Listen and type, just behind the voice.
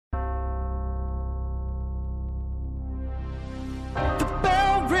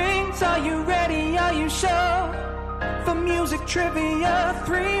show. For music trivia,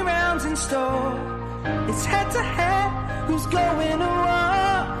 3 rounds in store. It's head to head, who's going to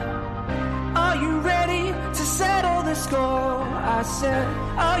war? Are you ready to settle the score? I said,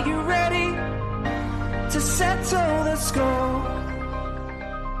 are you ready to settle the score?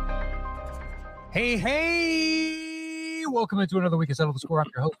 Hey, welcome into another week of Settle the Score. I'm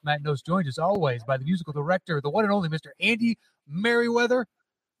your host, Matt Nost, joined as always by the musical director, the one and only Mr. Andy Merriweather.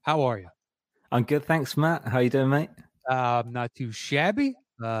 How are you? I'm good, thanks, Matt. How you doing, mate? Not too shabby.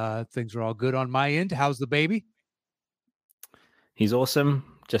 Things are all good on my end. How's the baby? He's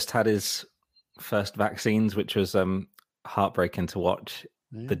awesome. Just had his first vaccines, which was heartbreaking to watch.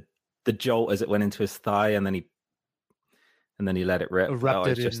 Yeah. The jolt as it went into his thigh, and then he let it rip.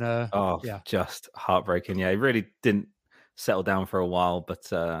 Erupted just heartbreaking. Yeah, he really didn't settle down for a while, but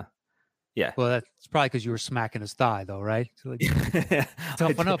yeah. Well, that's probably because you were smacking his thigh, though, right? So, like,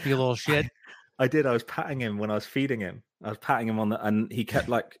 toughen up, you little shit. I did. I was patting him when I was feeding him. I was patting him on the, and he kept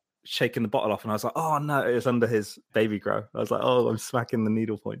like shaking the bottle off, and I was like, "Oh no!" It was under his baby grow. I was like, "Oh, I'm smacking the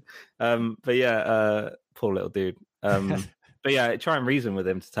needle point." But yeah, poor little dude. But yeah, try and reason with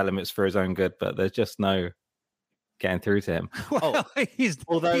him to tell him it's for his own good. But there's just no getting through to him. Well, he's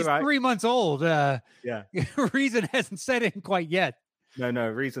 3 months old. Yeah, reason hasn't set in quite yet. No,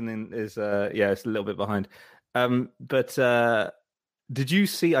 reasoning is it's a little bit behind. But did you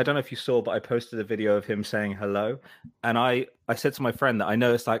see? I don't know if you saw, but I posted a video of him saying hello, and I said to my friend that I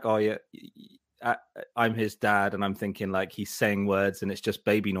know it's like, oh yeah, I'm his dad, and I'm thinking like he's saying words and it's just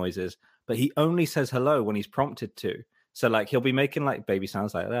baby noises, but he only says hello when he's prompted to. So like he'll be making like baby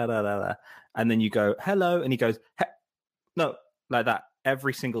sounds like la, la, la, la, and then you go hello, and he goes no, like that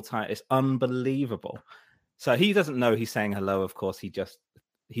every single time. It's unbelievable. So he doesn't know he's saying hello. Of course, he's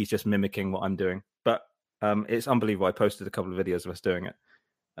just mimicking what I'm doing, but. It's unbelievable. I posted a couple of videos of us doing it.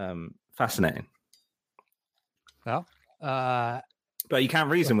 Fascinating. Well, but you can't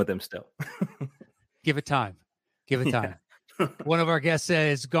reason with them still. Give it time. Give it time. Yeah. One of our guests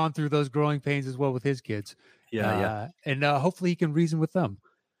has gone through those growing pains as well with his kids. Yeah. And hopefully he can reason with them.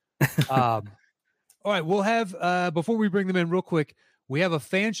 All right, we'll have before we bring them in real quick, we have a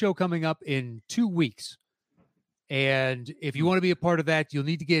fan show coming up in 2 weeks. And if you want to be a part of that, you'll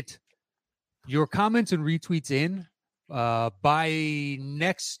need to get your comments and retweets in by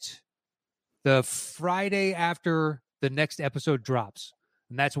the Friday after the next episode drops.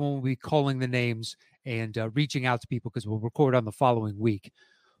 And that's when we'll be calling the names and reaching out to people, because we'll record on the following week.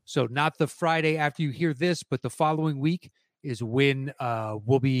 So not the Friday after you hear this, but the following week is when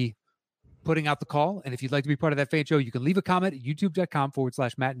we'll be putting out the call. And if you'd like to be part of that fan show, you can leave a comment at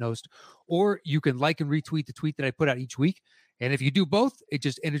youtube.com/Matt Nost, or you can like and retweet the tweet that I put out each week. And if you do both, it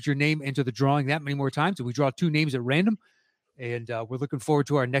just enters your name into the drawing that many more times. And we draw 2 names at random. And we're looking forward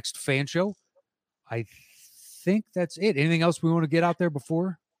to our next fan show. I think that's it. Anything else we want to get out there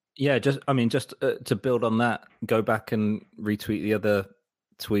before? Yeah, just to build on that, go back and retweet the other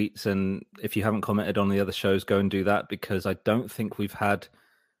tweets. And if you haven't commented on the other shows, go and do that, because I don't think we've had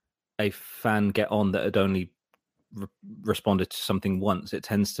a fan get on that had only responded to something once. It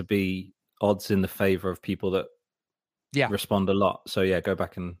tends to be odds in the favor of people that respond a lot. So yeah, go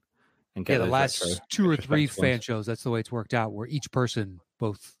back and get the last 2 or 3 fan shows. That's the way it's worked out, where each person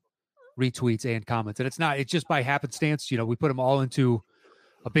both retweets and comments, and it's just by happenstance. We put them all into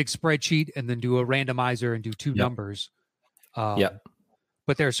a big spreadsheet and then do a randomizer and do 2 numbers.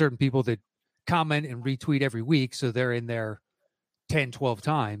 But there are certain people that comment and retweet every week, so they're in there 10, 12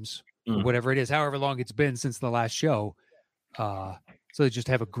 times, or whatever it is, however long it's been since the last show. So they just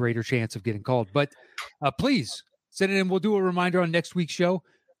have a greater chance of getting called. But please send it in. We'll do a reminder on next week's show.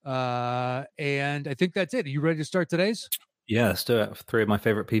 And I think that's it. Are you ready to start today's? Yeah, let's do it. 3 of my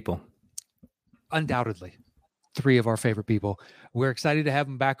favorite people. Undoubtedly. 3 of our favorite people. We're excited to have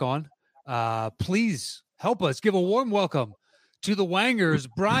them back on. Please help us give a warm welcome to the Wangers,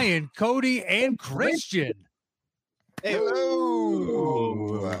 Brian, Cody, and Christian.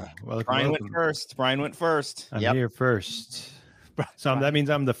 Hello. Brian went first. I'm here first. So that means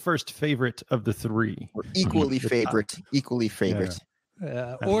I'm the first favorite of the 3. We're equally favorite.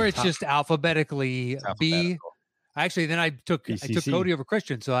 Or it's just alphabetically B. Actually, then I took Cody over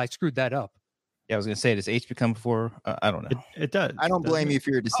Christian, so I screwed that up. Yeah, I was going to say, does H become before? I don't know. It does. I don't blame you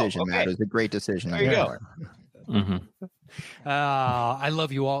for your decision, Matt. It was a great decision. There you go. I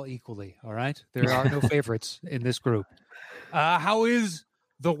love you all equally. All right. There are no favorites in this group. How is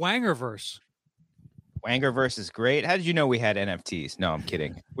the Wangerverse? Wangerverse is great. How did you know we had NFTs? No, I'm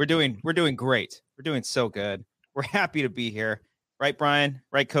kidding. We're doing great. We're doing so good. We're happy to be here. Right, Brian?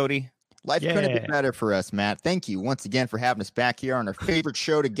 Right, Cody? Life couldn't be better for us, Matt. Thank you once again for having us back here on our favorite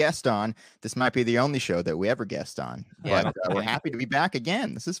show to guest on. This might be the only show that we ever guest on, but we're happy to be back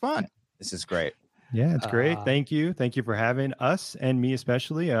again. This is fun. This is great. Yeah, it's great. Thank you. Thank you for having us and me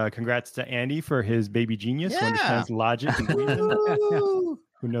especially. Congrats to Andy for his baby genius who understands logic and reason.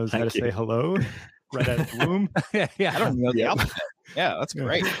 Who knows how to say hello right out of the womb. I don't know the alphabet. Yeah, that's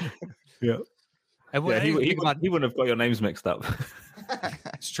great. Yeah. And he wouldn't have got your names mixed up.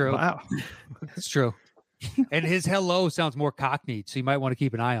 It's true. Wow. It's true. And his hello sounds more cockneyed, so you might want to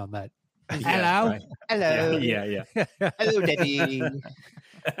keep an eye on that. Yeah, hello. Right. Hello. Yeah. Hello, Daddy.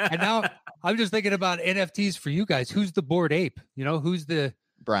 And now I'm just thinking about NFTs for you guys. Who's the Bored Ape? You know, who's the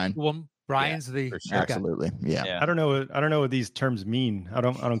Brian? Well, Brian's the sure. Absolutely. Yeah. I don't know what these terms mean. I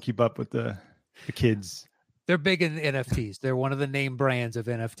don't keep up with the kids. They're big in NFTs. They're one of the name brands of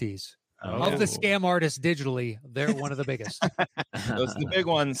NFTs. Of the scam artists digitally, they're one of the biggest. Those are the big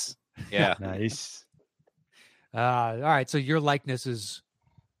ones. Yeah. Nice. All right. So your likeness is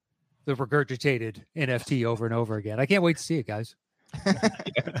the regurgitated NFT over and over again. I can't wait to see it, guys.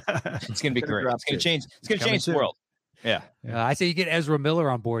 It's gonna be great. It's gonna change. It's gonna change the world. Yeah. I say you get Ezra Miller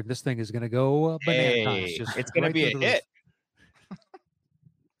on board. This thing is going to go bananas. It's going to be a hit.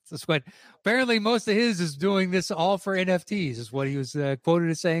 That's what apparently most of his is doing this all for NFTs is what he was quoted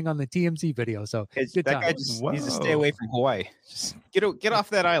as saying on the TMZ video. So that guy just needs to stay away from Hawaii. Just get off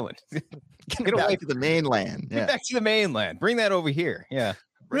that island. Get away to the mainland. Get back to the mainland. Bring that over here. Yeah.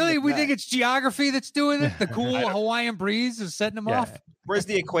 Really? We think it's geography that's doing it? The cool Hawaiian breeze is setting him off? Where's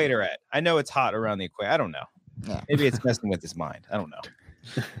the equator at? I know it's hot around the equator. I don't know. Yeah. Maybe it's messing with his mind. I don't know.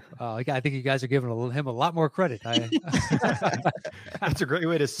 I think you guys are giving him a lot more credit. That's a great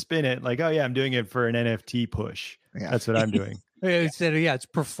way to spin it. Like, oh yeah, I'm doing it for an NFT push. Yeah. That's what I'm doing. Instead of, it's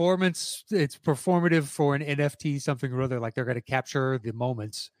performance. It's performative for an NFT, something or other. Like they're going to capture the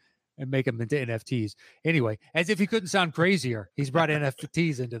moments and make them into NFTs. Anyway, as if he couldn't sound crazier, he's brought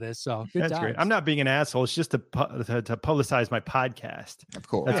NFTs into this. So that's great. I'm not being an asshole. It's just to publicize my podcast. Of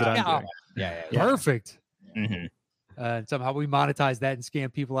course. That's what I'm doing. Yeah. Perfect. Mm-hmm. And somehow we monetize that and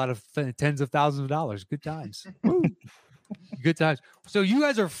scam people out of tens of thousands of dollars. Good times. Good times. So you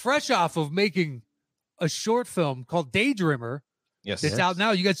guys are fresh off of making a short film called Daydreamer. Yes. It's out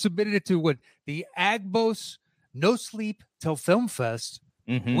now. You guys submitted it to the Agbos No Sleep Till Film Fest.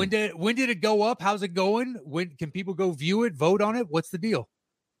 Mm-hmm. When did it go up? How's it going? When can people go view it, vote on it? What's the deal?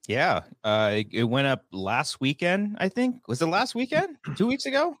 Yeah. It went up last weekend, I think. Was it last weekend? 2 weeks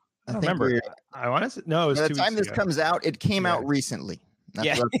ago? I don't remember. I want to say, no, it was by 2 the time weeks this ago. comes out, it came out recently.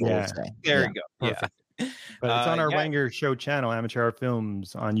 That's what I say. There you go. Perfect. Yeah. But it's on our Wanger Show channel, Amateur Hour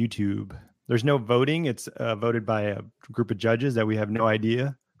Films on YouTube. There's no voting. It's voted by a group of judges that we have no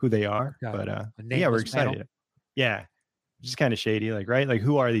idea who they are. Got But yeah, we're excited. Panel. Yeah. Just kind of shady, like, right? Like,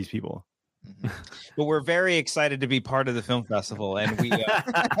 who are these people? But we're very excited to be part of the film festival, and we are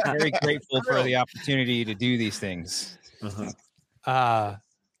very grateful for the opportunity to do these things.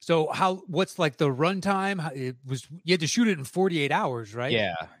 So what's like the runtime? You had to shoot it in 48 hours, right?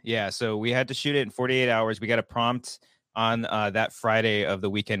 Yeah. So we had to shoot it in 48 hours. We got a prompt on that Friday of the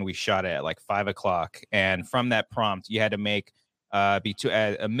weekend. We shot it at like 5:00, and from that prompt, you had to make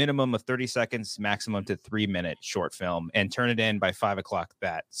a minimum of 30 seconds, maximum to 3-minute short film, and turn it in by 5:00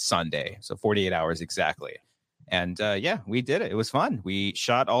 that Sunday. So 48 hours exactly. And we did it. It was fun. We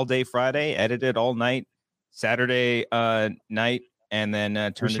shot all day Friday, edited all night Saturday night. And then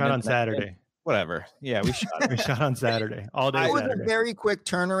turned we shot on Saturday. Whatever. Yeah, we shot. We shot on Saturday. All day. It was Saturday. a very quick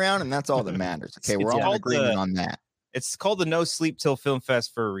turnaround, and that's all that matters. Okay, we're all in agreement on that. It's called the No Sleep Till Film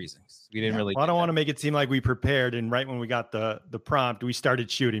Fest for a reason. We didn't really. Well, I don't want to make it seem like we prepared, and right when we got the prompt, we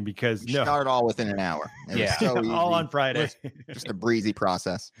started shooting because we started all within an hour. It was so easy. All on Friday. Just a breezy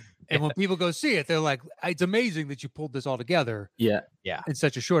process. And when people go see it, they're like, "It's amazing that you pulled this all together." Yeah. In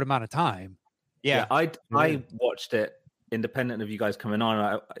such a short amount of time. Yeah. I watched it independent of you guys coming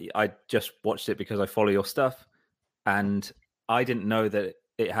on. I just watched it because I follow your stuff, and I didn't know that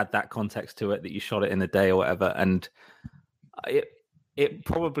it had that context to it, that you shot it in a day or whatever. And it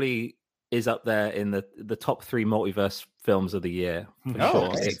probably is up there in the top 3 multiverse films of the year for sure.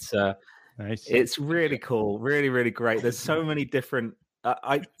 Okay. It's nice. It's really cool, really, really great. There's so many different.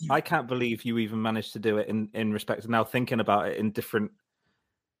 I can't believe you even managed to do it in respect of now thinking about it in different.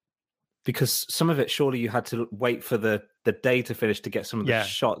 Because some of it, surely you had to wait for the day to finish to get some of the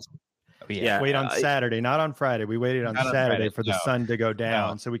shots. Yeah. Wait on Saturday, not on Friday. We waited on Saturday for the sun to go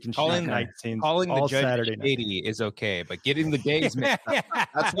down so we can shoot night scenes calling all the judge Saturday night. shady is okay, but getting the days mixed up.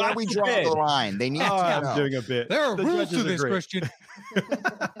 That's where we draw the line. They need to I'm know. doing a bit. There are The rules to judges are this, great. Christian.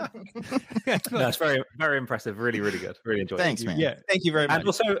 That's very, very impressive. Really, really good. Really enjoyed Thanks, it. man. Yeah, Thank you very much. And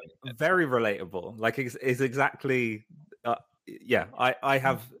also very relatable. Like it's exactly, I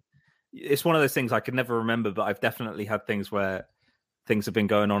have. It's one of those things I could never remember, but I've definitely had things where things have been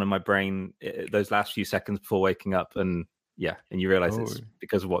going on in my brain those last few seconds before waking up, and you realize it's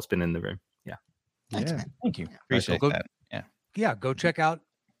because of what's been in the room. Yeah. Thanks, Yeah. man. Thank you. Appreciate that. Yeah, go check out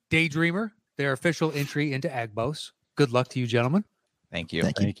Daydreamer, their official entry into Agbos. Good luck to you, gentlemen. Thank you.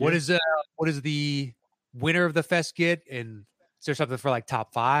 Thank you. What is the winner of the fest get? And is there something for like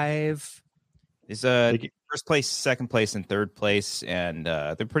top 5? Is first place, second place, and third place, and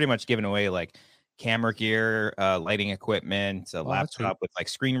they're pretty much giving away like camera gear, lighting equipment, a laptop with like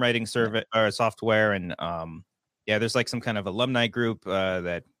screenwriting software, and there's like some kind of alumni group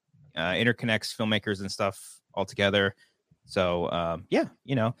that interconnects filmmakers and stuff all together. So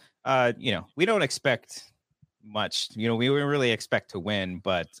we don't expect much. We really expect to win,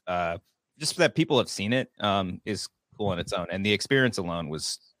 but just that people have seen it is cool on its own, and the experience alone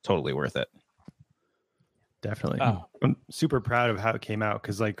was totally worth it. Definitely. Oh. I'm super proud of how it came out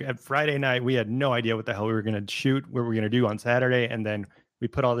because like at Friday night, we had no idea what the hell we were going to shoot, what we were going to do on Saturday. And then we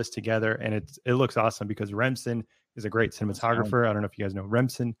put all this together and it looks awesome because Remsen is a great cinematographer. I don't know if you guys know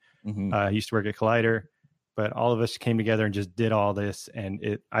Remsen. Mm-hmm. He used to work at Collider, but all of us came together and just did all this.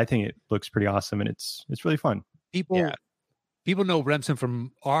 And I think it looks pretty awesome and it's really fun. People know Remsen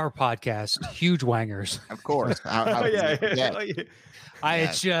from our podcast, Huge Wangers. Of course. It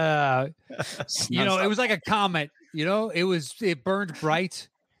was like a comet, it burned bright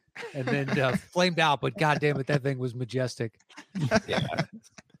and then flamed out, but God damn it, that thing was majestic. Yeah.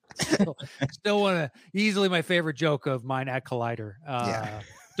 Still want to easily my favorite joke of mine at Collider.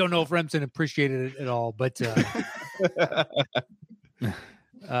 Don't know if Remsen appreciated it at all, but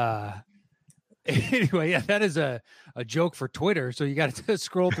anyway, that is a joke for Twitter. So you got to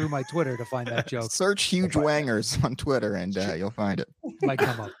scroll through my Twitter to find that joke. Search Huge Wangers on Twitter and you'll find it. Might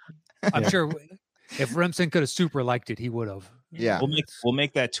come up. I'm sure if Remsen could have super liked it, he would have. Yeah. We'll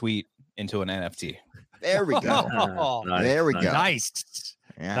make that tweet into an NFT. There we go. Nice. There we go. Nice.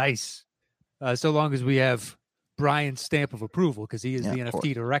 Yeah. Nice. So long as we have Brian's stamp of approval, because he is the of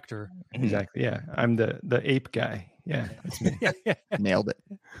NFT director. Exactly. Yeah. I'm the ape guy. Yeah. That's me. Nailed it.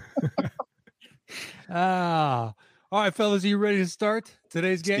 All right, fellas, are you ready to start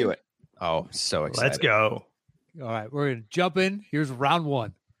today's game? Let's do it. Oh, so excited. Let's go. All right, we're going to jump in. Here's round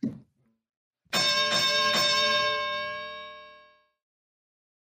 1.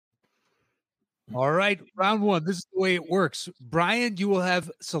 All right, round 1. This is the way it works. Brian, you will have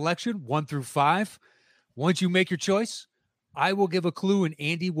selection 1 through 5. Once you make your choice, I will give a clue and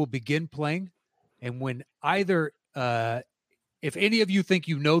Andy will begin playing. And when either, if any of you think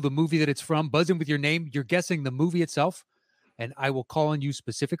you know the movie that it's from, buzz in with your name. You're guessing the movie itself, and I will call on you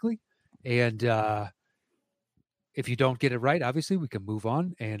specifically. And if you don't get it right, obviously we can move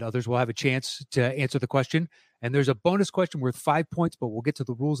on, and others will have a chance to answer the question. And there's a bonus question worth 5 points, but we'll get to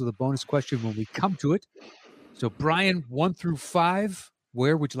the rules of the bonus question when we come to it. So, Brian, 1 through 5,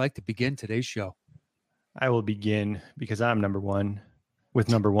 where would you like to begin today's show? I will begin because I'm number 1 with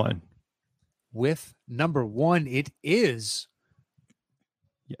number 1. With number 1, it is.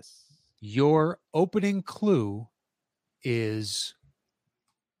 Yes. Your opening clue is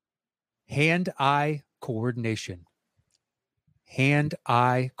hand-eye coordination.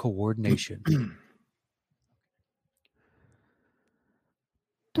 Hand-eye coordination.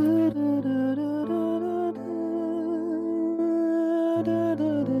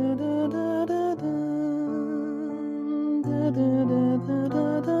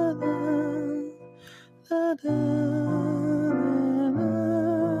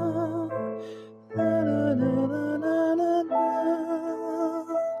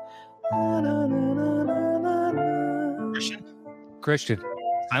 Christian.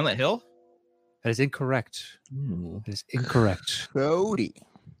 Silent Hill? That is incorrect. That is incorrect. Cody.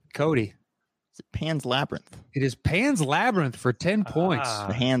 Cody. Is it Pan's Labyrinth? It is Pan's Labyrinth for 10 points.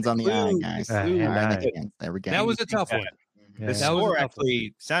 The hands on the eye, guys. hand-eye. There we go. That was a tough one. The That was a score tough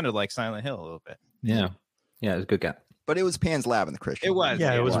actually sounded like Silent Hill a little bit. Yeah, it was a good gap. But it was Pan's Labyrinth, Christian. It was.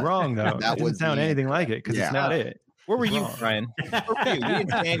 Yeah, it was wrong though. That That didn't was sound the- anything like it because Yeah. it's not it. Where were you, Wrong. Brian? Where were you? We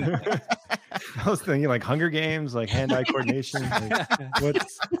didn't say anything. I was thinking like Hunger Games, like hand-eye coordination. Like,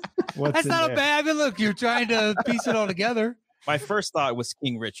 what's That's in not there? a bad. I mean, look, you're trying to piece it all together. My first thought was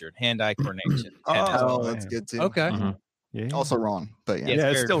King Richard, hand-eye coordination. Oh, Oh, that's good too. Okay. Mhm. Yeah. Also wrong, but yeah. Yeah,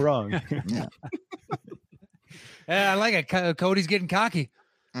 it's still wrong. Yeah. I like it. Cody's getting cocky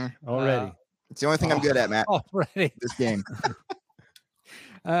Already. It's the only thing I'm good at, Matt. already. This game.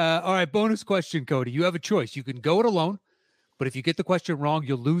 All right, bonus question, Cody. You have a choice. You can go it alone, but if you get the question wrong,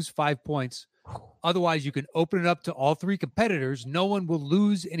 you'll lose 5 points. Otherwise, you can open it up to all three competitors. No one will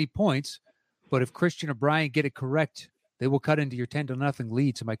lose any points, but if Christian or Brian get it correct, they will cut into your 10-0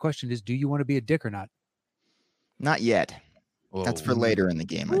 lead. So my question is, do you want to be a dick or not? Not yet. That's for later in the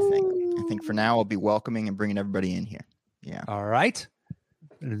game, I think. I think for now I'll be welcoming and bringing everybody in here. Yeah. All right.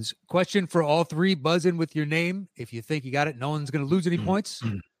 And this question for all three. Buzz in with your name. If you think you got it, no one's going to lose any points.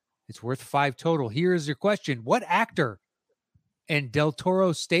 It's worth 5 total. Here's your question. What actor and Del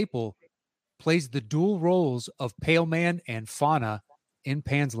Toro staple plays the dual roles of Pale Man and Fauna in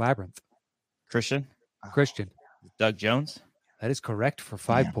Pan's Labyrinth? Christian. Doug Jones. That is correct for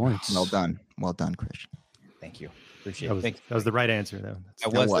 5 points. Well done, Christian. Thank you. Appreciate it. That was the right answer, though.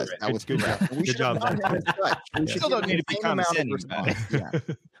 That was good job. Good job. We still don't need to be condescending about it.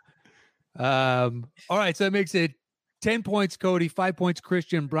 Yeah. All right, so that makes it 10 points, Cody, 5 points,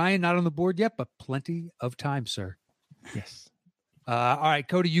 Christian. Brian, not on the board yet, but plenty of time, sir. Yes. All right,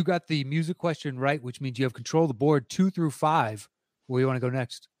 Cody, you got the music question right, which means you have control of the board 2 through 5. Where do you want to go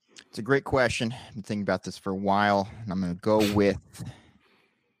next? It's a great question. I've been thinking about this for a while, and I'm going to go with,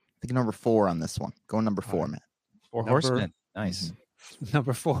 I think, number 4 on this one. Go number 4, man. 4 Horsemen. Nice.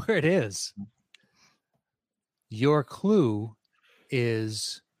 Number 4 it is. Your clue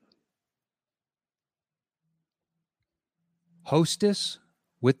is hostess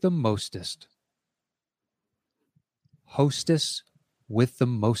with the mostest. Hostess with the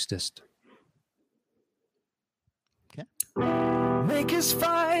mostest. Make us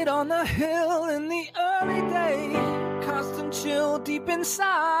fight on the hill in the early day. Constant chill deep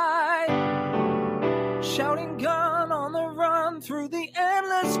inside. Shouting gun on the run through the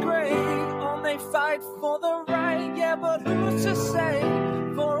endless gray. On they fight for the right, yeah, but who's to say?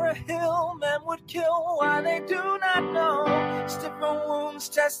 For a hill men would kill, why they do not know. Stiffer wounds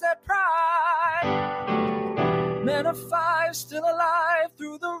test their pride. Men of 5 still alive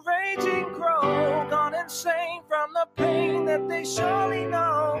through the raging grove. Gone insane from the pain that they surely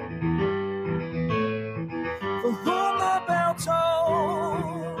know. For whom the bell toll,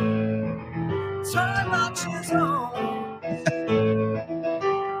 time marches on.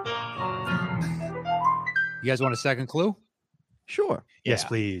 You guys want a second clue? Sure. Yes,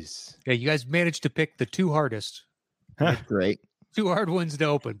 please. Yeah, you guys managed to pick the 2 hardest. That's great. 2 hard ones to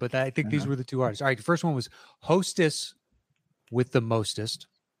open, but I think these were the 2 hardest. All right, the first one was hostess with the mostest.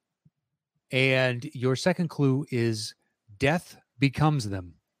 And your second clue is death becomes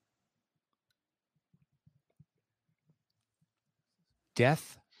them.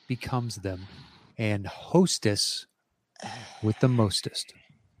 Death becomes them. And hostess with the mostest.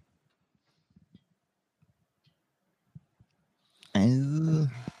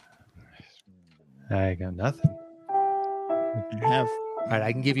 I got nothing. have. All right,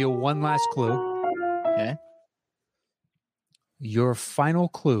 I can give you one last clue. Okay. Your final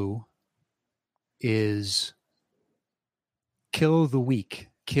clue is kill of the week.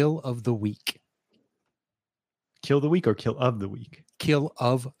 Kill of the week. Kill the week or kill of the week? Kill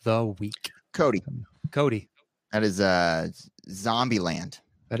of the week. Cody. That is Zombieland.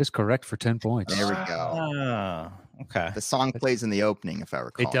 That is correct for 10 points. There we go. Okay. The song plays in the opening, if I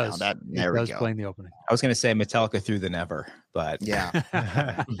recall. It does. There it we does go. play in the opening. I was going to say Metallica Through the Never, but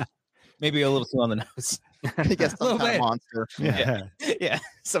Yeah. maybe a little too on the nose. I guess some kind of monster. Yeah. Yeah,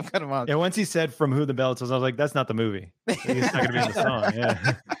 some kind of monster. Yeah, once he said From Who the Bell Tolls, I was like, that's not the movie. It's not going to be in the song.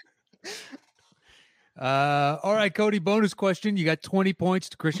 Yeah. All right, Cody, bonus question. You got 20 points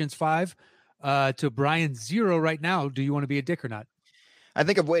to Christian's 5. To Brian's 0 right now. Do you want to be a dick or not? I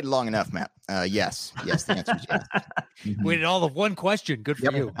think I've waited long enough, Matt. Yes. Yes, the answer is yes. Waited all of one question. Good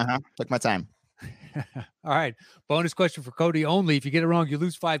for you. Took my time. All right. Bonus question for Cody only. If you get it wrong, you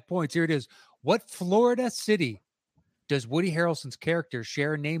lose 5 points. Here it is. What Florida city does Woody Harrelson's character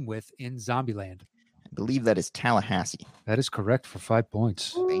share a name with in Zombieland? I believe that is Tallahassee. That is correct for 5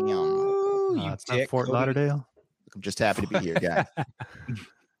 points. Damn. It's not Fort Lauderdale. I'm just happy to be here, guys.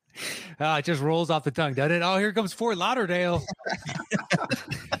 It just rolls off the tongue, doesn't it? Oh, here comes Fort Lauderdale.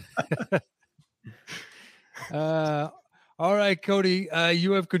 All right, Cody,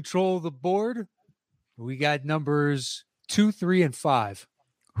 you have control of the board. We got numbers 2, 3, and 5.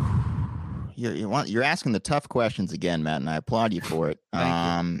 You're asking the tough questions again, Matt, and I applaud you for it.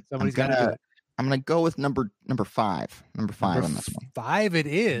 Somebody's got to do it. I'm gonna go with number 5. Number 5 on this one. 5 it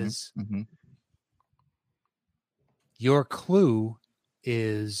is. Mm-hmm. Your clue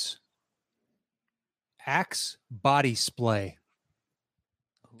is Axe body splay.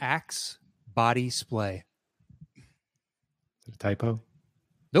 Axe body splay. A typo?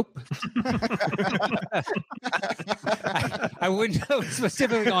 Nope. I wouldn't know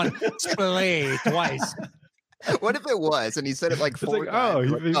specifically on splay twice. What if it was and he said it like It's 4 like, times?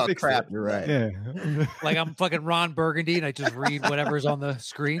 he Like, fixed crap, it. you're right. Yeah. Like I'm fucking Ron Burgundy and I just read whatever's on the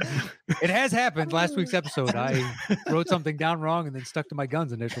screen. It has happened last week's episode. I wrote something down wrong and then stuck to my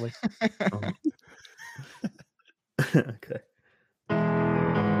guns initially. Okay.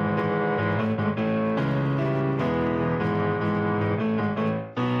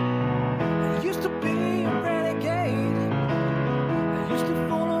 I used to be a renegade. I used to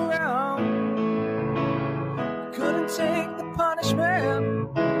fool around. Couldn't take the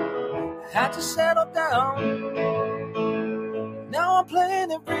punishment. I had to settle down. Now I'm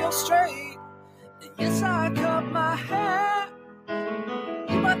playing it real straight. And yes, I cut my hair.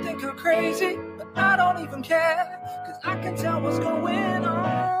 You might think I'm crazy, but I don't even care. Cause I can tell what's going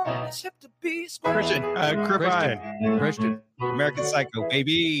on. It's hip to be smart. Christian, Christian, American Psycho,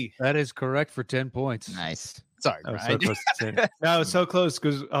 baby. that is correct for 10 points. Nice. Sorry, I was so Brian. close to 10. No, I was so close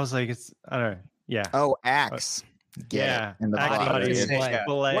because I was like, it's, I don't know. Yeah. Oh, axe. Get Yeah. it in the Axe body. body Display.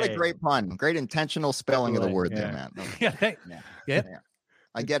 display. What a great pun. Great intentional spelling of the word there, Yeah. Matt. Yeah, hey, yeah.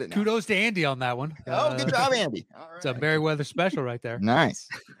 I get it now. Kudos to Andy on that one. Oh, good job, Andy. All It's a right. Merriweather special right there. Nice.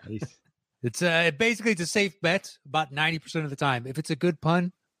 Nice. It's basically it's a safe bet about 90% of the time. If it's a good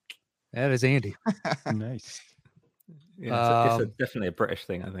pun, that is Andy. Nice. Yeah, it's definitely a British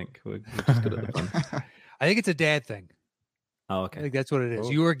thing. I think we're just good at the fun. I think it's a dad thing. Oh, I okay. think that's what it is.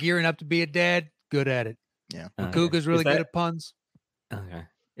 Cool. You are gearing up to be a dad, good at it. Yeah. Okay. Cougar's really Is there- good at puns. Okay.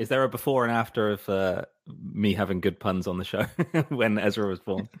 Is there a before and after of me having good puns on the show when Ezra was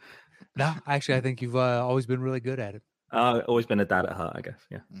born? No, actually, I think you've always been really good at it. Always been a dad at heart, I guess.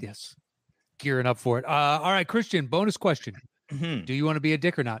 Yeah. Yes. Gearing up for it. All right, Christian, bonus question. Mhm. Do you want to be a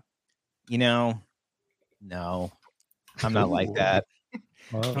dick or not? You know, no, I'm not like that.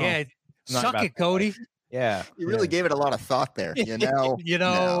 Oh. Yeah. not Suck about it, Cody. Yeah. You really gave it a lot of thought there. You know. You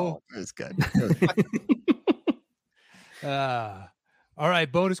know. No, it was good. All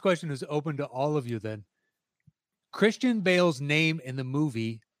right, bonus question is open to all of you then. Christian Bale's name in the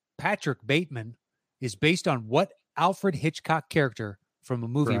movie Patrick Bateman is based on what Alfred Hitchcock character from a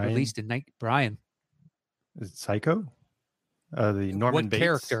movie Brian. released in Brian? Is it Psycho? The Norman What Bates.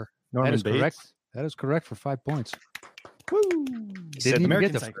 character? Norman that is Bates. correct. That is correct for 5 points. Woo. Didn't said even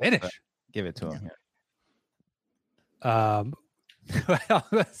American get to Psycho, finish. but Give it to him. Well,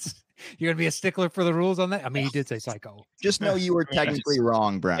 you're gonna be a stickler for the rules on that. I mean, he did say Psycho. Just know you were technically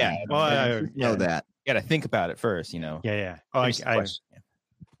wrong, Brian. Yeah, Well, Know that. You got to think about it first, you know. Yeah, yeah. Oh, Finish the I question. Yeah.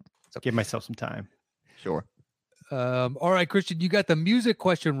 give myself some time. Sure. All right, Christian, you got the music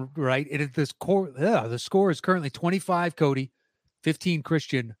question right. It is the score is currently 25, Cody, 15,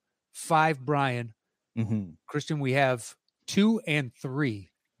 Christian, 5, Brian. Mhm. Christian, we have 2 and 3.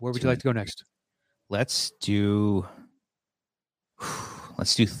 Where would you like to go next? Let's do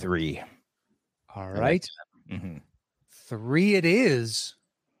 3. All right, Mm-hmm. 3 it is.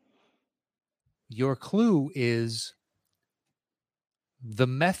 Your clue is the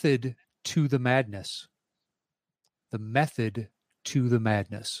method to the madness. The method to the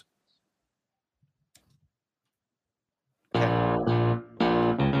madness.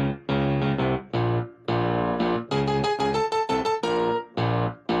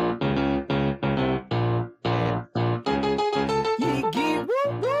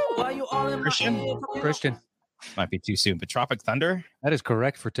 Christian, Might be too soon, but Tropic Thunder. that is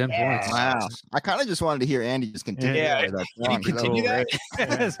correct for 10 points. Wow. I kind of just wanted to hear Andy just continue. Yeah. that Can you song. continue that?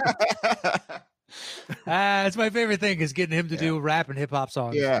 It's my favorite thing is getting him to do rap and hip hop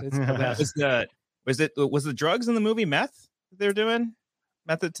songs. Yeah. It's the best. Was the drugs in the movie meth they're doing?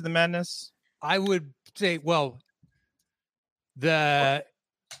 Method to the Madness. I would say, well, the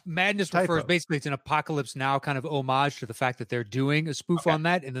madness refers Typo. basically it's an Apocalypse Now kind of homage to the fact that they're doing a spoof on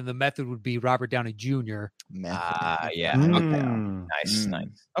that, and then the method would be Robert Downey Jr. Yeah. Mm. Nice, nice.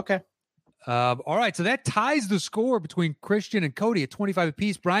 Okay. All right, so that ties the score between Christian and Cody at 25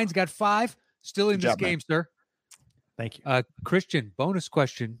 apiece. Brian's got 5, still in Good this job, man. game, sir. Thank you. Christian, bonus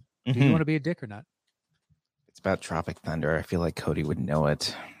question: Do you Mhm. want to be a dick or not? It's about Tropic Thunder. I feel like Cody would know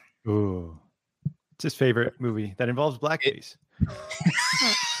it. Ooh. It's his favorite movie that involves blackface.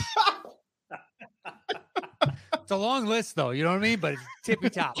 It's a long list, though. You know what I mean? But it's tippy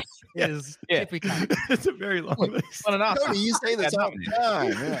top. It is Yeah. tippy top. It's a very long list. Cody, you say this all the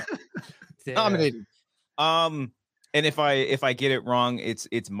time. Yeah. Yeah. Nominated. And if I get it wrong, it's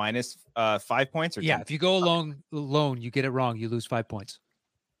minus 5 points or Yeah, 10? if you go alone, you get it wrong, you lose 5 points.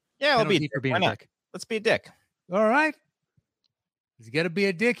 Yeah, I'll be Penalty for being why a not? dick. Let's be a dick. All right. He's got to be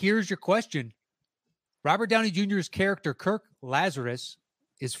a dick. Here's your question. Robert Downey Jr.'s character, Kirk Lazarus,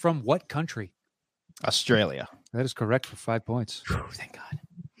 is from what country? Australia. That is correct for 5 points. Thank God.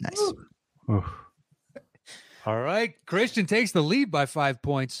 Nice. All right. Christian takes the lead by 5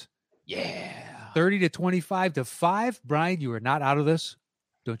 points. Yeah. 30 to 25 to 5. Brian, you are not out of this.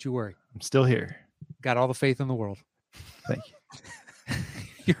 Don't you worry. I'm still here. Got all the faith in the world. Thank you.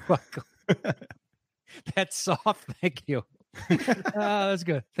 You're welcome. That's soft. Thank you. That's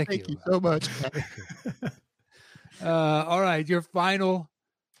good. Thank you so much. All right. Your final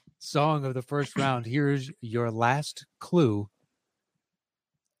song of the first round. Here's your last clue.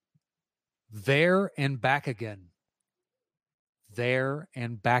 There and Back Again. There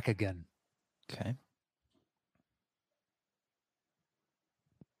and Back Again. Okay.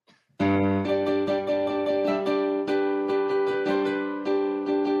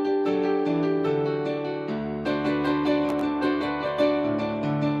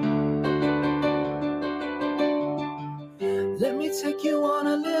 Let me take you on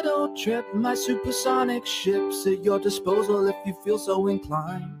a little trip. My supersonic ship's at your disposal if you feel so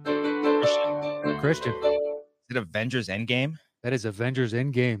inclined. Christian. Is it Avengers Endgame? That is Avengers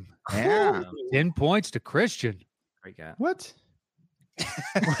Endgame. Yeah. 10 points to Christian. Great guy. What? What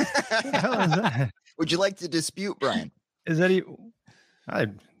the hell is that? Would you like to dispute, Brian? Is that I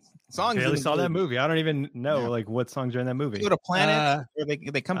Songs barely in saw the that movie. I don't even know Yeah. like what songs are in that movie. Go to planets, or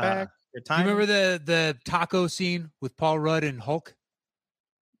they come back. Their Do time. you remember the taco scene with Paul Rudd and Hulk?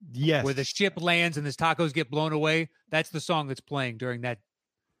 Yes. Where the ship lands and his tacos get blown away? That's the song that's playing during that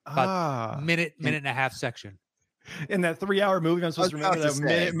minute and a half section. In that 3-hour movie, I'm supposed to remember that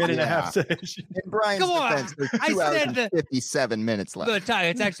minute and a half section. In Brian's Come on. defense, there's I 2 hours said and that- 57 minutes left. The time,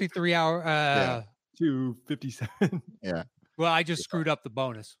 it's actually 3 hour. 2:57. Well, I just screwed up the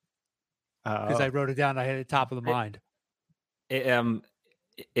bonus because I wrote it down. I had it top of the mind. It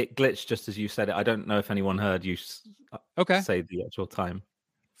glitched just as you said it. I don't know if anyone heard you Okay, say the actual time.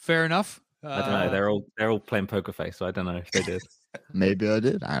 fair enough. I don't know. They're all playing poker face, so I don't know if they did. Maybe I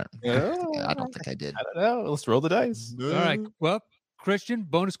did. I Oh, don't think I did. I don't know. Let's roll the dice. All right. Well, Christian,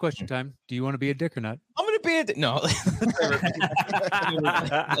 bonus question time. Do you want to be a dick or not? I'm gonna be a no.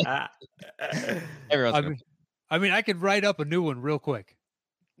 Everyone's gonna- I mean, I could write up a new one real quick.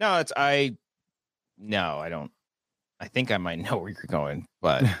 No, I don't. I think I might know where you're going,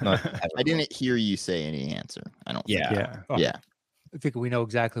 but I didn't hear you say any answer. I don't. Yeah. Yeah. Oh, Yeah. I think we know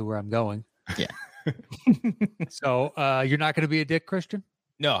exactly where I'm going. Yeah. So you're not going to be a dick, Christian?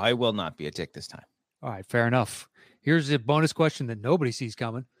 No, I will not be a dick this time. All right, fair enough. Here's a bonus question that nobody sees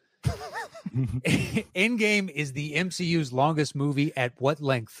coming. Endgame is the MCU's longest movie at what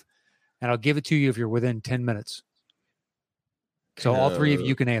length? And I'll give it to you if you're within 10 minutes. So all three of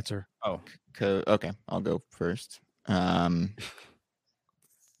you can answer. Okay, I'll go first.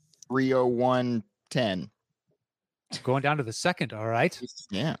 3:01:10. Going down to the second, all right?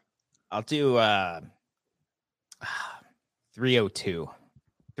 Yeah. I'll do 3:02.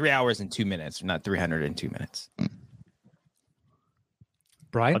 3 hours and 2 minutes, not 302 minutes.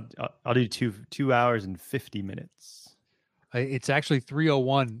 Brian? I'll do 2 hours and 50 minutes. It's actually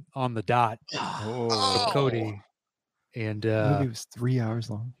 3:01 on the dot. Oh. Cody. And The movie was 3 hours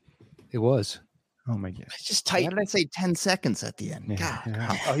long. it was. Oh my god. It's just Why tight. did I say 10 seconds at the end? Yeah. God.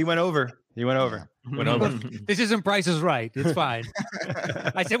 Yeah. Oh, he went over. He went over. Went over. This isn't Price is Right. It's fine.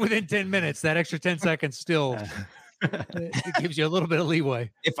 I said within 10 minutes. That extra 10 seconds still it gives you a little bit of leeway.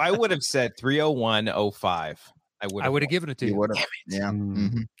 If I would have said 3:01:05, I would have given it to You you. would have. Yeah.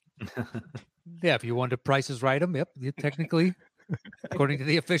 Mm. Mhm. Yeah, if you wanted to Price is Right them, yep, technically, according to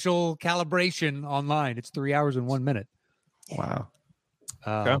the official calibration online, it's 3 hours and 1 minute. Wow.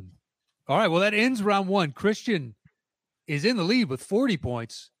 All right, well, that ends round one. Christian is in the lead with 40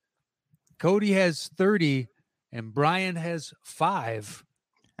 points. Cody has 30, and Brian has 5.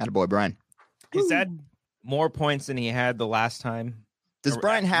 Attaboy, Brian. Is that more points than he had the last time? Does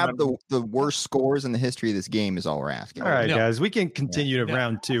Brian have the worst scores in the history of this game? Is all we're asking. All right, No. guys, we can continue to No.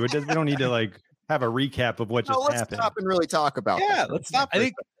 round two. We don't need to like have a recap of what No, just let's happened. stop and really talk about Yeah, this. let's stop.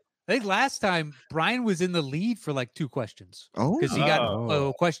 I think last time Brian was in the lead for like 2 questions Oh, because he got Oh.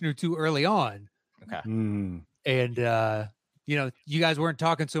 a question or two early on. Mm. And, you guys weren't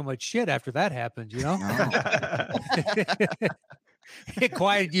talking so much shit after that happened, you know? It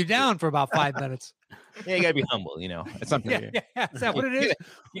quieted you down for about 5 minutes. Yeah, you gotta be humble. It's not. Yeah, is that what it is?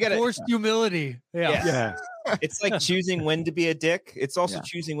 You gotta. Forced humility. Yeah. Yeah. It's like choosing when to be a dick. It's also Yeah.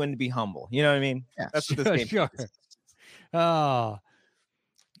 choosing when to be humble. You know what I mean? Yeah. That's what this game Sure. is. Oh.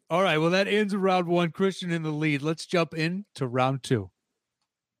 All right. Well, that ends round one. Christian in the lead. Let's jump into round two.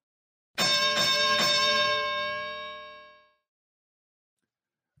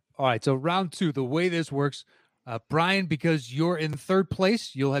 All right. So round 2, the way this works, Brian, because you're in third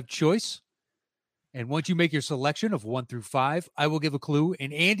place, you'll have choice. And once you make your selection of 1 through 5, I will give a clue.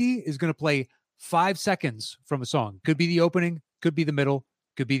 And Andy is going to play 5 seconds from a song. Could be the opening, could be the middle,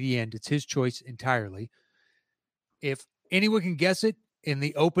 could be the end. It's his choice entirely. If anyone can guess it in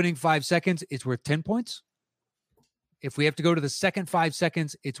the opening 5 seconds, it's worth 10 points. If we have to go to the second 5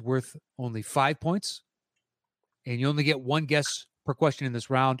 seconds, it's worth only 5 points. And you only get 1 guess per question in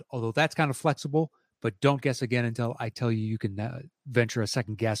this round, although that's kind of flexible. But don't guess again until I tell you can venture a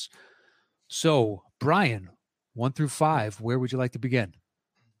second guess. So, Brian, 1 through 5, where would you like to begin?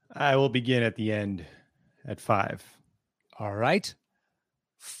 I will begin at the end at 5. All right.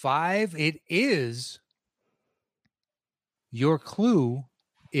 5, it is. Your clue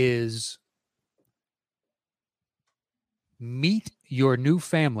is meet your new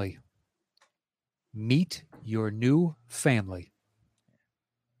family. Meet your new family.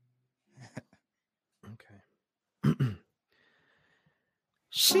 Okay.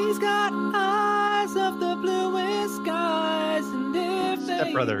 She's got eyes of the bluest skies, and if Step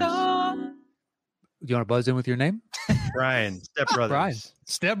they Brothers. don't... Do you want to buzz in with your name? Brian, Step Brothers. Brian.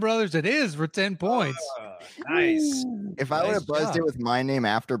 Step Brothers it is for 10 points. Nice. If I would have buzzed it with my name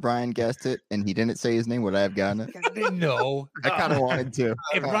after Brian guessed it and he didn't say his name, would I have gotten it? No. I kind of wanted to.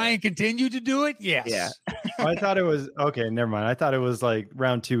 If Brian continued to do it, yes. Yeah. Oh, I thought it was okay. Never mind. I thought it was like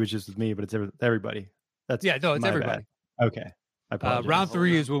round 2 was just with me, but it's everybody. That's Yeah, no, it's my everybody. bad. Okay. I apologize. Round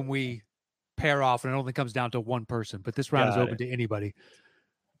 3 is when we pair off and it only comes down to one person, but this round is Got open to anybody.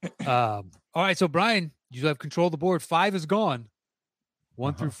 All right, so Brian, you have control of the board. 5 is gone.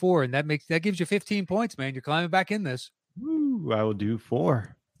 1 through 4, and that gives you 15 points, man. You're climbing back in this. Woo, I will do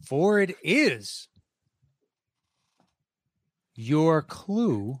 4. 4 it is. Your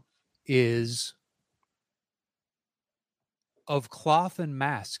clue is of cloth and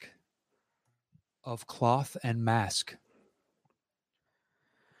mask. Of cloth and mask.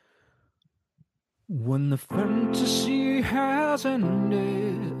 When the fantasy has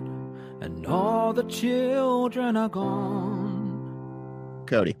ended and all the children are gone.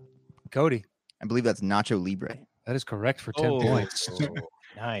 Cody. Cody, I believe that's Nacho Libre. that is correct for 10 points.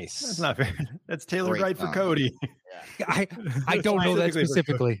 Nice. That's not fair. That's Taylor Great right for song. Cody. I don't know that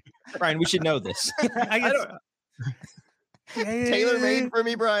specifically. Brian, we should know this. I don't, Taylor made for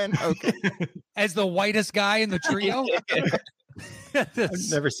me, Brian. Okay. As the whitest guy in the trio. I've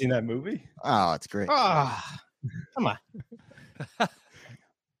never seen that movie. Oh, it's great. Ah, come on.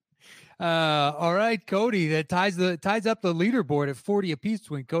 All right, Cody. That ties up the leaderboard at 40 apiece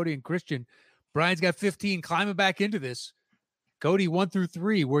between Cody and Christian. Brian's got 15, climbing back into this. Cody, 1 through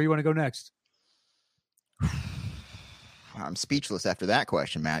 3. Where you want to go next? I'm speechless after that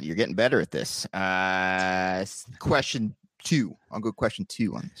question, Matt. You're getting better at this. Question 2. I'll go question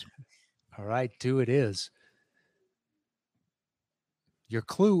 2 on this one. All right, 2 it is. Your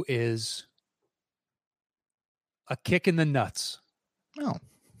clue is a kick in the nuts. Oh.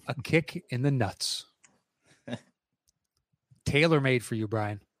 A kick in the nuts. Tailor made for you,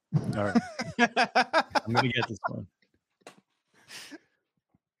 Brian. All right. I'm going to get this one.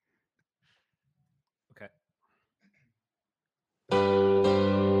 Okay.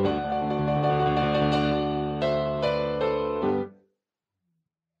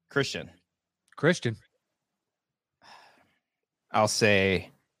 Christian. I'll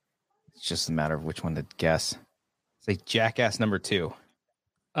say it's just a matter of which one to guess. Say Jackass number 2.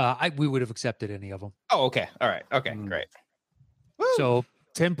 We would have accepted any of them. Oh, okay. All right. Okay, great. So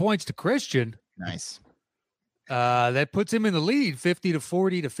 10 points to Christian. Nice. That puts him in the lead, 50 to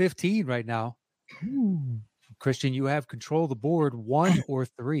 40 to 15 right now. Christian, you have control of the board, 1 or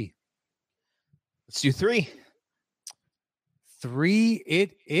 3. Let's do 3. 3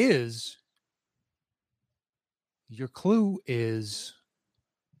 it is. Your clue is...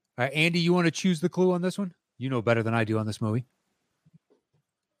 All right, Andy, you want to choose the clue on this one? You know better than I do on this movie.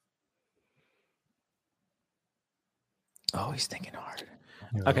 Oh, he's thinking hard.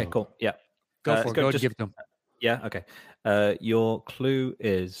 Okay, cool. Yeah. Go let's for it. go, Go ahead and just- give it to him. Yeah. Okay. Your clue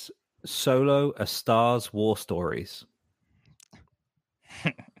is Solo: A Star's War Stories.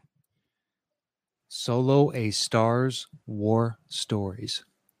 Solo: A Star's War Stories.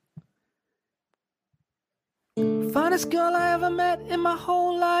 Finest girl I ever met in my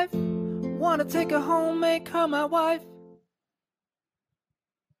whole life. Wanna take her home, make her my wife.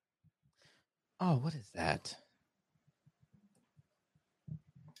 Oh, what is that?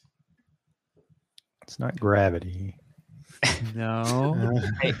 It's not Gravity. No.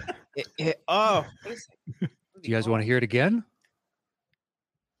 Oh, Do you guys want to hear it again?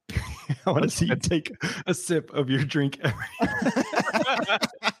 I want to see you take a sip of your drink every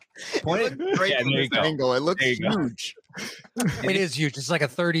Point it Great Yeah, from there you this go. angle. It looks There you go. huge. It is huge. It's like a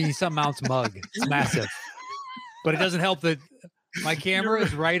 30-some ounce mug. It's massive. But it doesn't help that my camera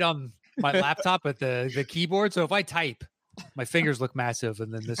is right on my laptop at the keyboard. So if I type, my fingers look massive,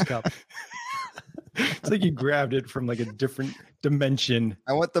 and then this cup. It's like you grabbed it from like a different dimension.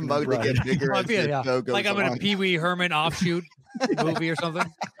 I want the mug to Right. get bigger Well, as yeah, the yeah. show goes Like I'm in a along. Pee Wee Herman offshoot movie or something.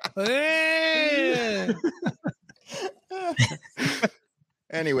 Hey!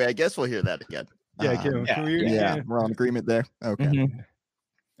 Anyway, I guess we'll hear that again. Yeah, Um, can we? yeah, we're on agreement there. Okay. Mhm.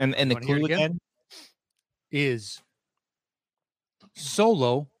 And the Wanna hear it clue again? again? Is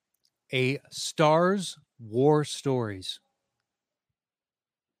Solo a Stars War Stories?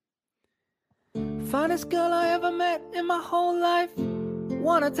 Finest girl I ever met in my whole life.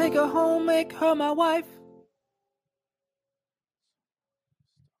 Wanna take her home, make her my wife.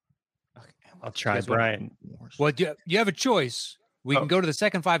 I'll try, Guess what? Brian. Well, you have a choice. We can Oh. go to the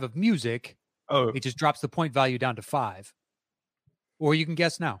second 5 of music. Oh, It just drops the point value down to 5. Or you can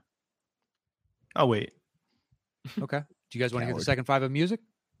guess now. oh wait. Okay. Do you guys want to hear the Coward. second 5 of music?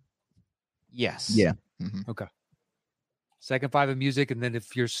 Yes. Yeah. Mhm. Second 5 of music. And then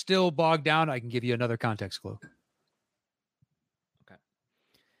if you're still bogged down, I can give you another context clue.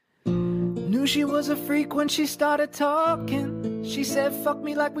 Knew she was a freak when she started talking. She said, fuck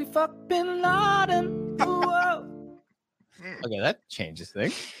me like we fucked Bin Laden. Whoa. Okay, that changes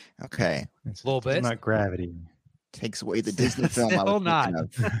things. Okay. It's Little bit. not gravity. Takes away the Disney film. I Still was not.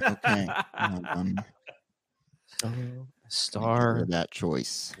 thinking of. Okay. Star. For that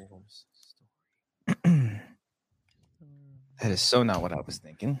choice. That is so not what I was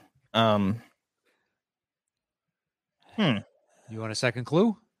thinking. You want a second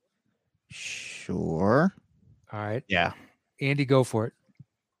clue? Sure. All right. Yeah. Andy, go for it.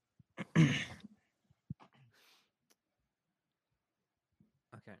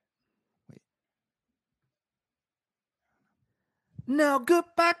 Okay. Now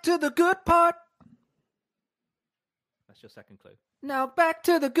get back to the good part. That's your second clue. Now back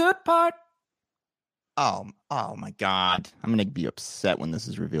to the good part. Oh my God. I'm gonna be upset when this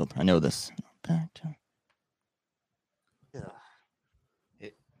is revealed. I know this. Back to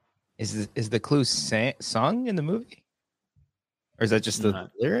Is the clue sung in the movie, or is that just the No.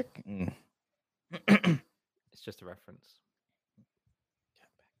 lyric? It's just a reference.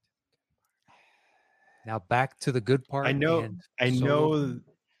 Now back to the good part. I know. and I Solo. know.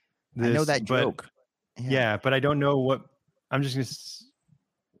 I know this, that but- joke. Yeah, but I don't know what. I'm just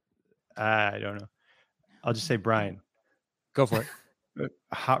gonna. I don't know. I'll just say Brian. Go for it.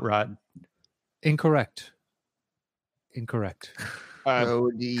 Hot Rod. Incorrect.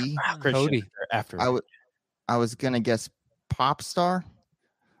 Cody. Cody. After I was gonna guess pop star.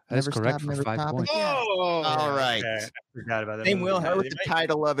 That's Never correct Stop, for Never 5 Stopping. points. Oh, All right. Okay, I forgot about that. Same movie. Will I wrote the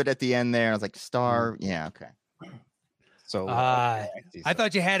title of it at the end there. I was like, star. Yeah. Okay. So I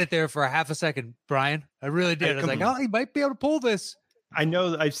thought you had it there for a half a second, Brian. I really did. I was like, oh, he might be able to pull this. I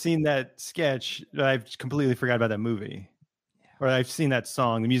know I've seen that sketch, but I've completely forgot about that movie. Or I've seen that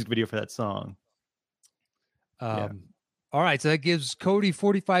song, the music video for that song. Yeah. All right. So that gives Cody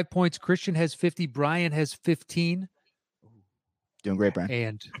 45 points. Christian has 50. Brian has 15. Doing great, Brian.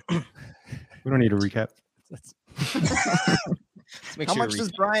 And We don't need a recap. How much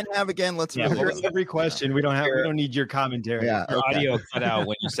does Brian have again? Let's Yeah, really what For was every question, we don't need your commentary. Yeah. Your okay. audio cut out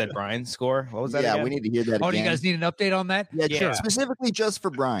when you said Brian's score? What was that? Yeah, again? we need to hear that oh, again. do you guys need an update on that? Yeah, Yeah. specifically just for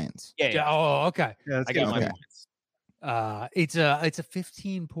Brian's. Yeah, Oh, okay. Yeah, that's I got good. my Okay. points. It's a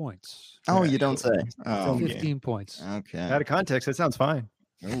 15 points. Oh, Yeah. you don't say. Oh, Okay. 15 points. okay. Out of context, that sounds fine.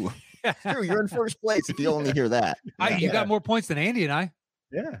 Ooh. True, you're in first place if you only hear that. You Yeah. got more points than Andy and I.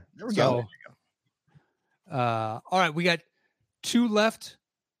 Yeah. There we go. So, all right, we got 2 left.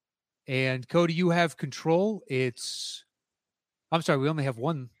 And Cody, you have control. I'm sorry, we only have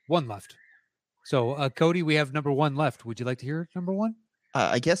one left. So, Cody, we have number 1 left. Would you like to hear number 1?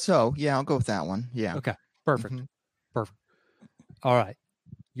 I guess so. Yeah, I'll go with that one. Yeah. Okay, perfect. Mhm. Perfect. All right.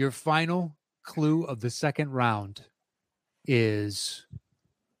 Your final clue of the second round is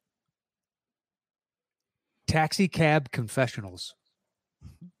Taxi Cab Confessionals.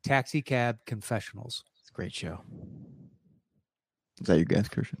 Taxi Cab Confessionals. It's a great show. Is that your guess,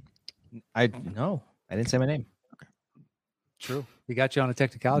 Christian? I didn't say my name. True. We got you on a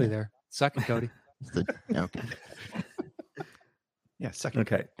technicality there. Second, Cody. Okay. Yeah, second.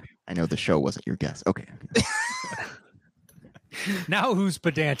 Okay. I know the show wasn't your guess. Okay. Now who's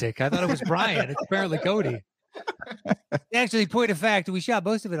pedantic? I thought it was Brian. It's apparently Cody. Actually, point of fact, we shot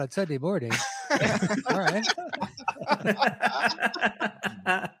most of it on Sunday morning. All right.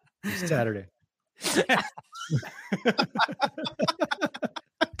 Saturday.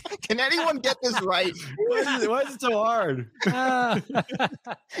 Can anyone get this right? Why is it so hard?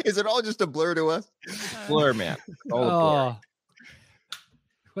 Is it all just a blur to us? Blur, man. All a blur. Oh.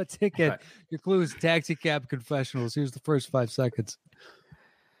 What ticket? Your clue is taxi cab confessionals. Here's the first 5 seconds.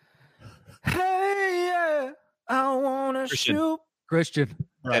 Hey, yeah, I wanna Christian. shoot. Christian.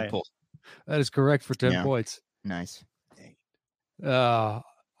 Deadpool. That is correct for 10 Yeah. points. Nice. All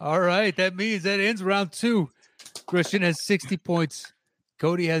right. That means that ends round 2. Christian has 60 points.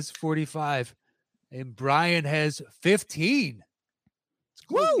 Cody has 45. And Brian has 15. It's a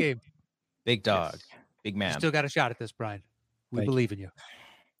close game. Big dog. Big You man. still got a shot at this, Brian. We Thank you. believe in you.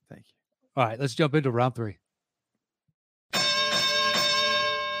 Thank you. All right. Let's jump into round 3.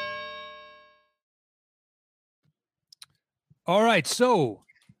 All right. So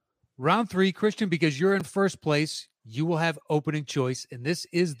round 3, Christian, because you're in first place, you will have opening choice. And this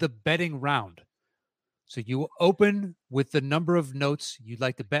is the betting round. So you will open with the number of notes you'd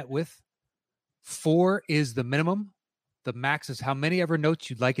like to bet with. 4 is the minimum. The max is how many ever notes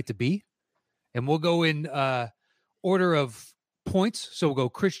you'd like it to be. And we'll go in order of points. So we'll go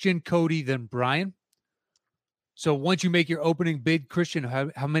Christian, Cody, then Brian. So once you make your opening bid, Christian,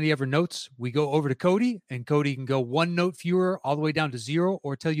 how many ever notes, we go over to Cody, and Cody can go 1 note fewer all the way down to 0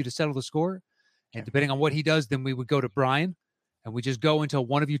 or tell you to settle the score. And depending on what he does, then we would go to Brian, and we just go until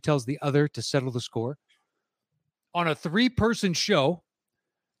one of you tells the other to settle the score. On a 3-person show,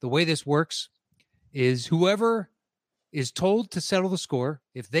 the way this works is whoever is told to settle the score,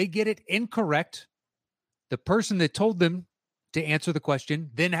 if they get it incorrect, the person that told them to answer the question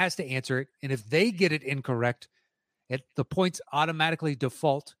then has to answer it. And if they get it incorrect, the points automatically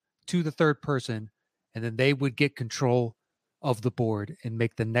default to the third person, and then they would get control of the board and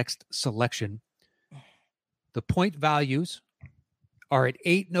make the next selection. The point values are at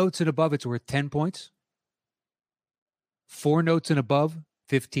 8 notes and above, it's worth 10 points. 4 notes and above,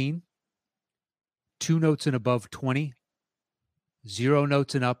 15. 2 notes and above, 20. 0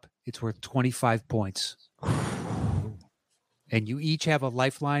 notes and up, it's worth 25 points. And you each have a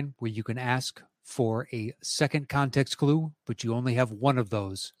lifeline where you can ask for a second context clue, but you only have one of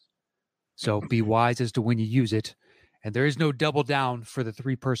those. So be wise as to when you use it. And there is no double down for the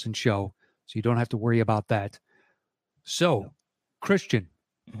 3-person show, so you don't have to worry about that. So, Christian,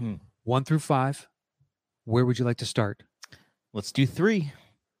 1 through 5, where would you like to start? Let's do 3.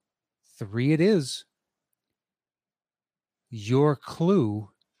 3 it is. Your clue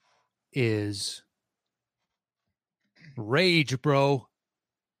is rage, bro.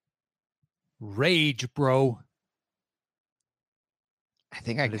 Rage, bro. I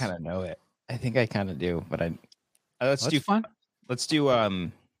think I kind of know it. I think I kind of do, but let's That's do fun. Let's do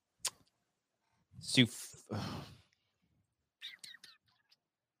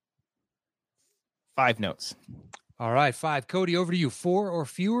 5 notes. All right, 5. Cody, over to you. 4 or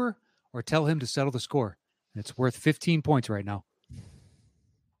fewer, or tell him to settle the score. It's worth 15 points right now.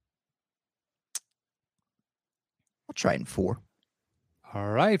 I'll try it in 4. All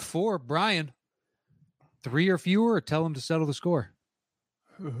right, 4. Brian, 3 or fewer, or tell him to settle the score.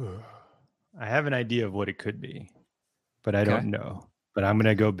 I have an idea of what it could be, but I don't know. But I'm going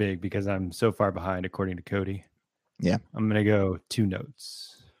to go big because I'm so far behind, according to Cody. Yeah. I'm going to go 2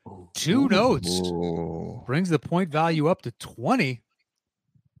 notes. 2 notes. Ooh. Brings the point value up to 20.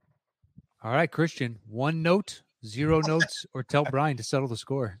 All right, Christian, 1 note, 0 notes, or tell Brian to settle the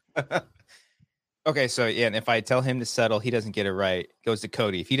score. Okay, so yeah, and if I tell him to settle, he doesn't get it right. It goes to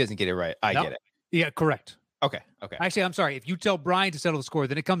Cody. If he doesn't get it right, I Nope. get it. Yeah, correct. Okay. Actually, I'm sorry. If you tell Brian to settle the score,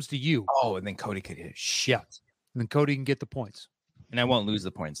 then it comes to you. Oh, and then Cody could hit. Shit. Yeah. And then Cody can get the points. And I won't lose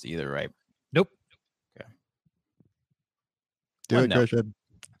the points either, right? Nope. Do One it, note. Christian.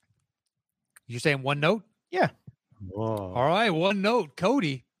 You're saying 1 note? Whoa. All right, 1 note.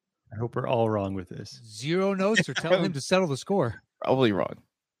 Cody, I hope we're all wrong with this. 0 notes, or tell him to settle the score. Probably wrong.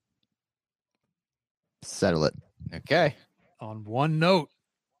 Settle it. Okay. On 1 note.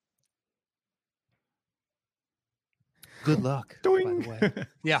 Good luck, by the way.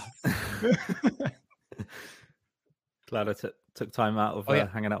 Yeah. Glad I took time out of Oh, yeah.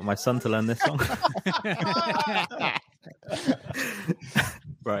 hanging out with my son to learn this song.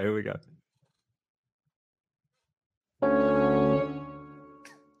 Right, here we go.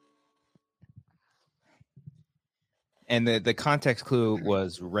 And the context clue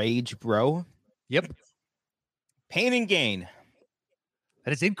was rage, bro. Yep. Pain and gain.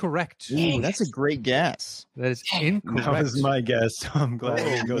 That is incorrect. Ooh, that's a great guess. That is incorrect. That was my guess. So I'm glad I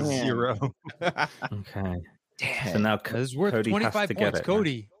didn't go man. 0. Okay. Damn. So now That is worth Cody has 25 to get points. it now.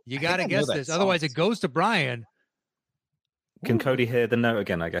 Cody, you got to I know guess that this. song. Otherwise, it goes to Brian. Can Cody hear the note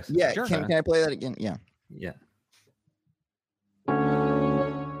again, I guess? Yeah. Sure. Can I play that again? Yeah. Yeah.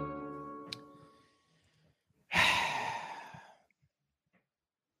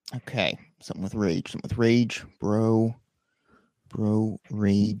 Okay, something with rage. Bro,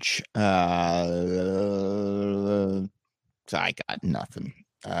 rage. I got nothing.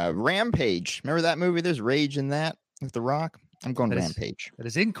 Rampage. Remember that movie? There's rage in that with The Rock. I'm going Rampage. That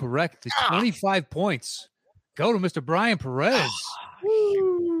is incorrect. It's 25 points. Go to Mr. Brian Perez.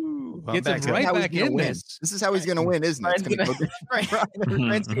 Gets him right back in this. This is how he's going to win, isn't it?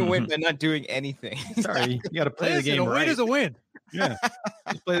 Brian's going to win by not doing anything. Sorry, you got to play the game right. A win is a win. Yeah,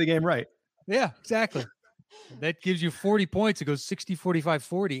 just play the game right. Yeah, exactly. That gives you 40 points. It goes 60, 45,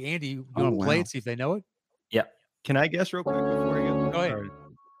 40. Andy, you want to play it, see if they know it? Yeah. Can I guess real quick before you go? Go ahead. Sorry.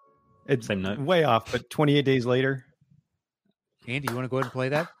 It's Same note. way off, but 28 days later. Andy, you want to go ahead and play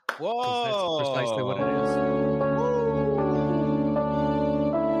that? Whoa. That's precisely what it is.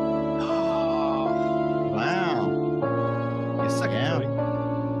 Wow. You suck at Cody.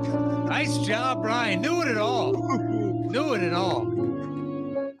 Nice job, Brian. Knew it at all.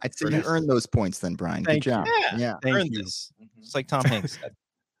 I'd say you earned those points then, Brian. Thank Good job. you. Yeah. Thank you. This. Just like Tom Hanks said.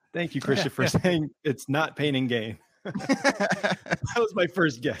 Thank you, Christian, for saying it's not pain and gain. That was my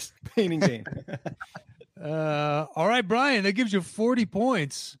first guess. Pain and gain. All right, Brian, that gives you 40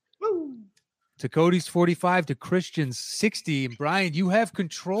 points. Woo. To Cody's 45, to Christian's 60. And Brian, you have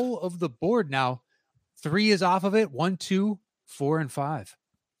control of the board now. 3 is off of it. 1, 2, 4, and 5.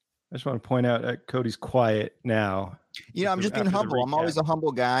 I just want to point out that Cody's quiet now. I'm just being humble. I'm always a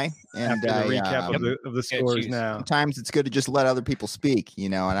humble guy. And after the recap of the scores now. Sometimes it's good to just let other people speak,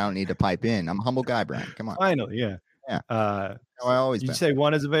 and I don't need to pipe in. I'm a humble guy, Brian. Come on. Finally, yeah. Yeah. I always. Did you say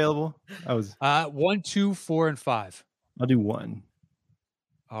 1 is available? 1, 2, 4, and 5. I'll do 1.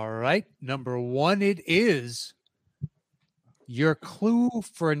 All right. Number 1 it is. Your clue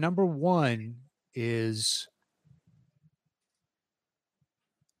for number 1 is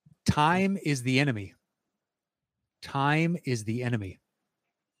time is the enemy. Time is the enemy.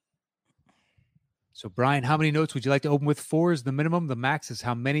 So, Brian, how many notes would you like to open with? 4 is the minimum. The max is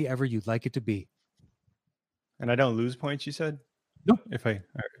how many ever you'd like it to be. And I don't lose points, you said? Nope. If I...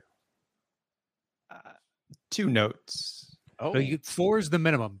 2 notes. Oh, so 4 is the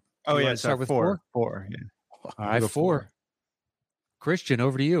minimum. Oh, yeah. Start with 4. 4, yeah. All right, 4. Christian,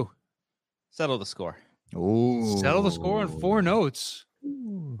 over to you. Settle the score. Ooh. Settle the score on 4 notes.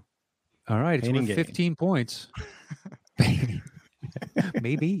 Ooh. All right, it's worth 15 points.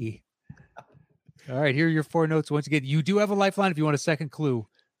 Maybe. All right, here are your 4 notes. Once again, you do have a lifeline if you want a second clue.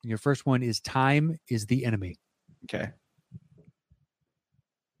 And your first one is time is the enemy. Okay.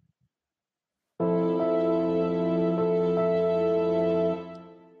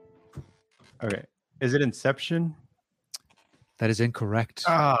 Okay. Is it Inception? That is incorrect.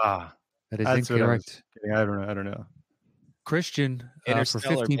 That is incorrect. I don't know. Christian, for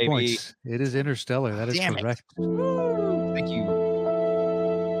 15 baby. points. It is Interstellar. That is correct. Thank you.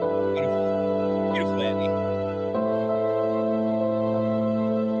 Beautiful, Andy.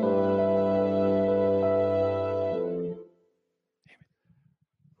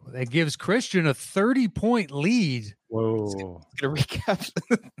 That gives Christian a 30-point lead. Whoa. Gonna recap.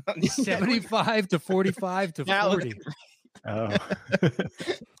 75 to 45 to 40. Oh.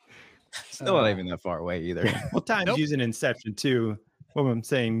 Still not even that far away either. Well, time's using Inception too. What I'm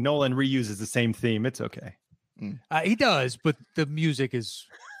saying, Nolan reuses the same theme. It's okay. He does, but the music is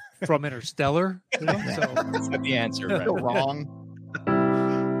from Interstellar. So. That's not the answer. Right? Still wrong.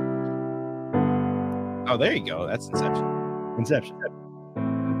 Oh, there you go. That's Inception. Inception.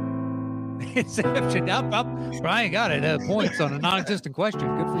 Up. Brian got it. Points on a non-existent question.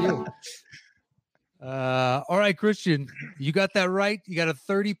 Good for you. All right, Christian, you got that right. You got a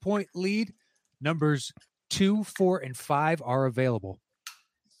 30-point lead. Numbers 2, 4, and 5 are available.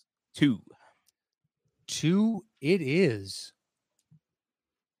 2 it is.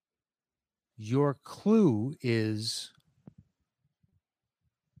 Your clue is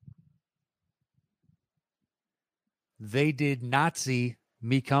they did not see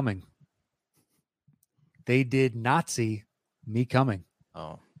me coming. They did not see me coming.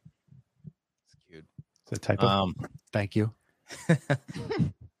 Oh, it's cute. It's a typo. Thank you.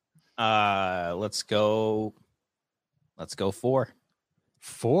 Let's go 4.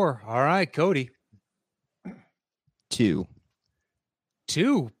 4. All right, Cody. 2.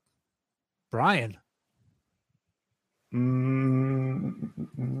 2. Brian.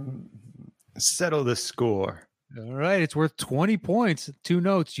 Settle the score. All right, it's worth 20 points. 2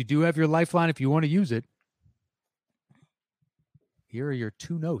 notes. You do have your lifeline if you want to use it. Here are your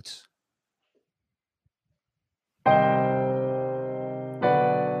 2 notes.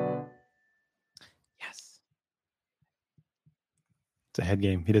 Yes. It's a head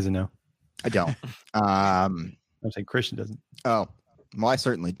game. He doesn't know. I don't. I'm saying Christian doesn't. Oh, Well, I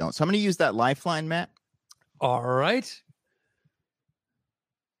certainly don't. So I'm going to use that lifeline, Matt. All right.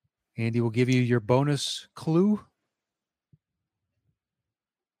 Andy will give you your bonus clue.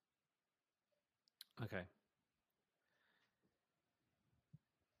 Okay.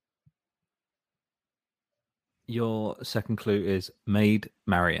 Your second clue is Maid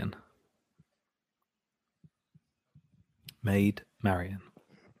Marian. Maid Marian.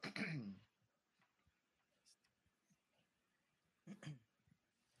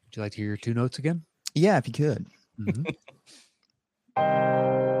 Would you like to hear your 2 notes again? Yeah, if you could. Mm-hmm.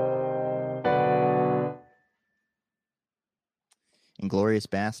 Inglorious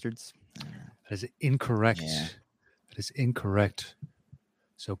Bastards. That is incorrect. Yeah. That is incorrect.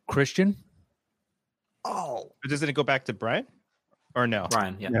 So, Christian? Oh. Doesn't it go back to Brian? Or no?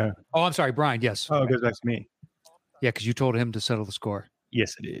 Brian, yeah. Yeah. Oh, I'm sorry, Brian. Yes. Oh, it goes back to me. Yeah, because you told him to settle the score.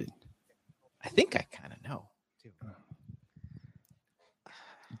 Yes, it did. I think I kind of know. Too.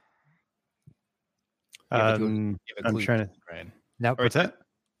 I'm trying to. Brian. Now, What's that?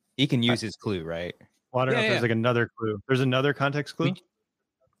 He can use his clue, right? Well, I don't know if there's like another clue. There's another context clue.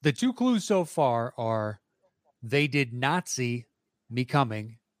 the 2 clues so far are they did not see me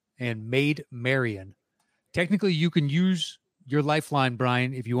coming and Maid Marian. Technically, you can use your lifeline,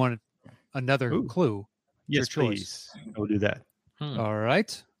 Brian, if you want another Ooh. clue. Yes, your please. I will do that. All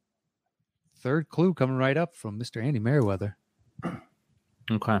right. Third clue coming right up from Mr. Andy Merriweather.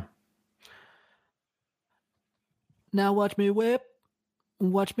 Okay. Now watch me whip.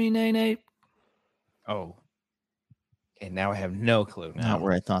 Watch me nay. Oh. Okay, now I have no clue. Not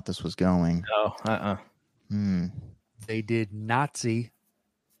where I thought this was going. Oh, They did not see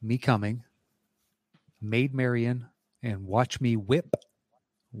me coming. Maid Marian and watch me whip.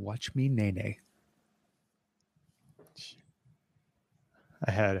 Watch me nay.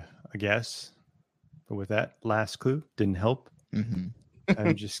 I had a guess, but with that last clue, didn't help. Mm-hmm.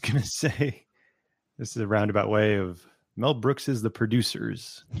 I'm just going to say this is a roundabout way of Mel Brooks is the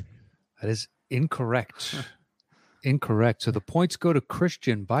producers. That is incorrect. Incorrect. So the points go to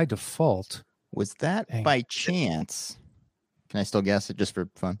Christian by default. Was that Dang. by chance? Can I still guess it just for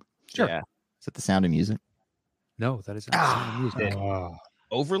fun? Sure. Yeah. Is it the Sound of Music? No, that is not the Sound of music.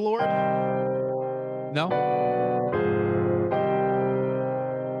 Overlord? No.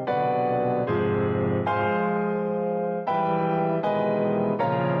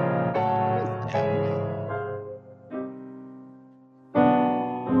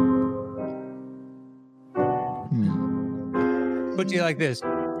 Put to you like this.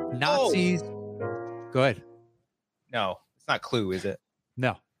 Nazis. Go ahead. No, it's not Clue, is it?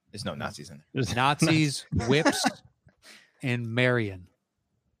 No. There's no Nazis in there. There's Nazis, whips, and Marion.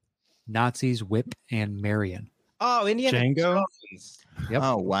 Nazis, whip, and Marion. Oh, Indiana Django? Jones. Yep.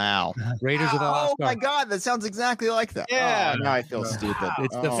 Oh, wow. Raiders of the Lost Oh, my Ark. God. That sounds exactly like that. Yeah. Oh, now I feel stupid.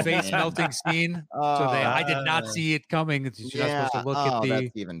 It's the Oh, face man. melting scene. Oh, So I did not see it coming. You're not supposed to look at the.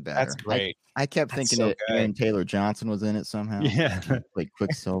 That's even better. That's great. I kept That's thinking so that good. Aaron Taylor Johnson was in it somehow. Yeah. Like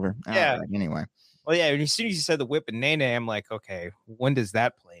Quicksilver. All Yeah. right, anyway. Well, yeah, as soon as you said the whip and Nene, I'm like, okay, when does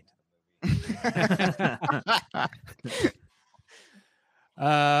that play into the movie?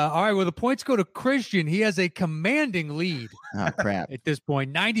 All right. Well, the points go to Christian. He has a commanding lead Oh, crap. at this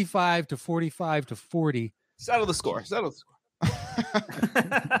point, 95 to 45 to 40. Settle the score. Settle the score.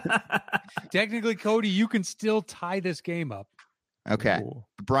 Technically, Cody, you can still tie this game up. Okay. Cool.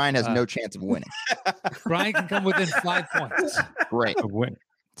 Brian has no chance of winning. Brian can come within 5 points. Great. A win.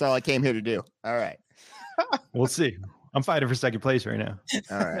 That's all I came here to do. All right. We'll see. I'm fighting for second place right now.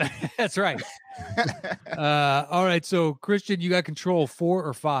 All right. That's right. All right. So, Christian, you got control 4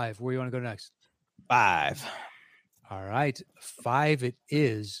 or 5. Where you want to go next? 5. All right. 5 it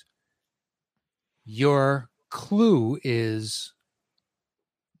is. Your clue is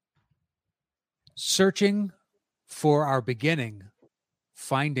searching for our beginning,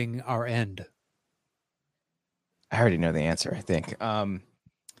 finding our end. I already know the answer, I think.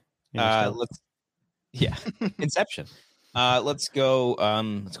 Inception. Let's go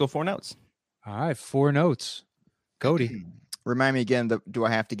 4 notes. All right. 4 notes. Cody. Remind me again, do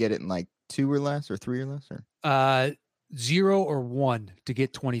I have to get it in like 2 or less or 3 or less? Or? 0 or 1 to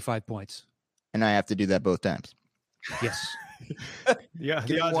get 25 points. And I have to do that both times. Yes. Yeah, Give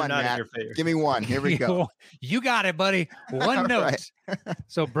the me odds one, are not Matt. in your favor. Give me 1. Here we go. You got it, buddy. 1 All note. right.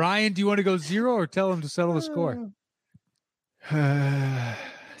 So, Brian, do you want to go 0 or tell him to settle the score?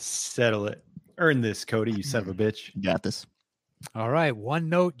 Settle it. Earn this, Cody, you son of a bitch. You got this. All right. 1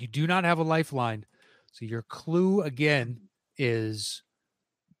 note. You do not have a lifeline. So, your clue again is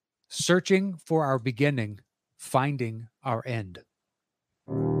searching for our beginning, finding our end.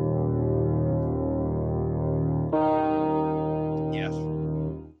 Yes.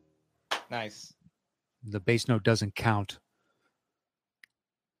 Nice. The bass note doesn't count.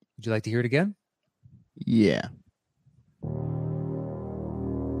 Would you like to hear it again? Yeah.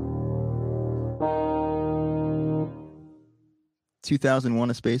 "2001: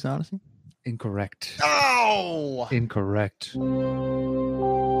 A Space Odyssey"? Incorrect. Oh! Incorrect. Or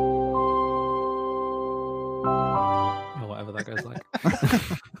whatever that goes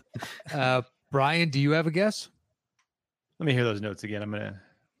like. Brian, do you have a guess? Let me hear those notes again. I'm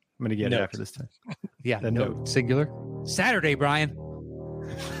gonna get it Note. after this time. Yeah, The no, note. singular. Saturday, Brian.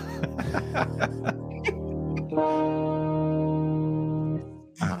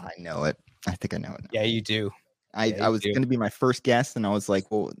 I know it. I think I know it. Yeah, you do. I Yeah, you was do. going to be my first guess, and I was like,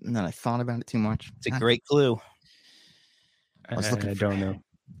 well, and then I thought about it too much. It's a great clue. I was looking I for- don't know.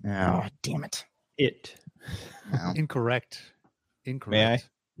 Oh, damn it. It. No. Incorrect. May I? Incorrect.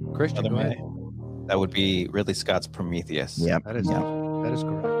 Christian, Another go ahead. may? That would be Ridley Scott's Prometheus. Yep. That is Yep. that is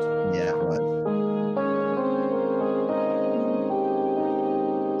correct. Yeah. It was.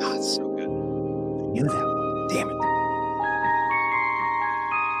 Oh, it's so good. I knew that one. Damn it.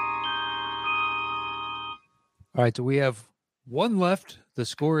 All right, so we have one left. The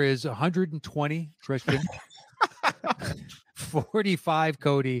score is 120, Christian. 45,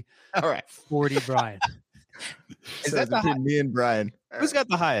 Cody. All right. 40, Brian. Is So that it's the between me and Brian? Who's got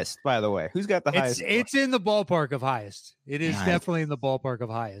the highest, by the way? Who's got the It's highest? it's in the ballpark of highest. It is Nice. definitely in the ballpark of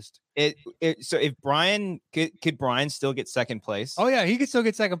highest. So if Brian could Brian still get second place? Oh yeah, he can still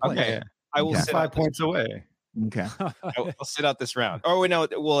get second place. Okay. I will Yeah. sit 5 out points away. Okay. I'll sit out this round. Or no,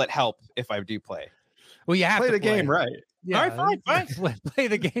 will it help if I do play? Well, you have Play to the game right. Yeah, All right, fine. Play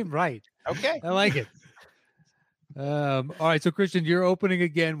the game right. Okay. I like it. All right, so Christian, you're opening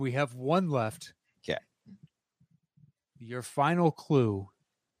again. We have one left. Okay. Your final clue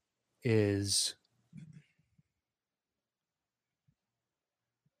is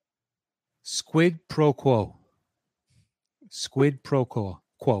squid pro quo. Squid pro quo.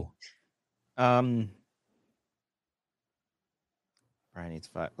 Brian needs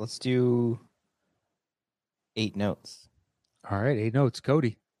 5. Let's do 8 notes. All right, 8 notes.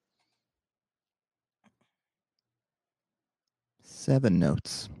 Cody. 7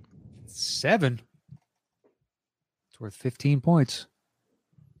 notes. 7. It's worth 15 points.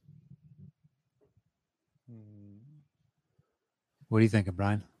 What are you thinking,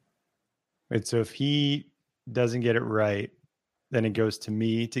 Brian? Wait, so if he doesn't get it right, then it goes to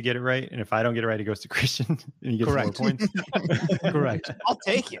me to get it right. And if I don't get it right, it goes to Christian and he gets Correct. more points. Correct. I'll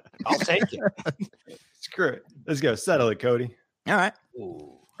take it. I'll take it. Screw it. Let's go. Settle it, Cody. All right.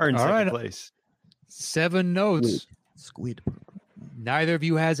 Earn All second right. place. 7 notes. Squid. Neither of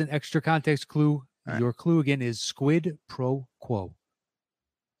you has an extra context clue. All right. Your clue again is squid pro quo.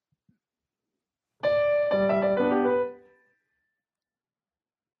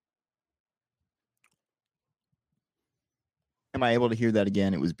 Am I able to hear that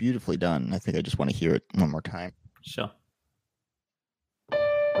again? It was beautifully done. I think I just want to hear it one more time. Sure.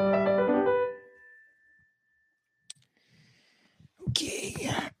 Okay.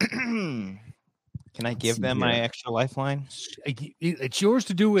 Can I give see them my here. extra lifeline? It's yours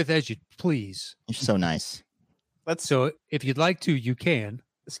to do with as you please. You're so nice. So if you'd like to, you can.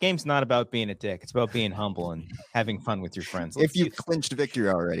 This game's not about being a dick. It's about being humble and having fun with your friends. If you've clinched victory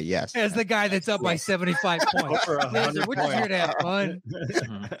already, yes. As the guy that's up by 75 points. Over 100 Listen, we're just here to have fun.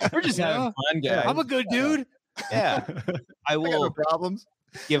 we're just You having know? fun, guys. I'm a good dude. Yeah, I I got no will problems.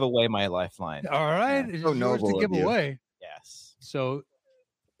 give away my lifeline. All right. It's So yours noble to of give you. away. Yes. So,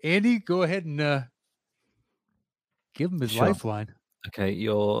 Andy, go ahead and give him his Sure. lifeline. Okay,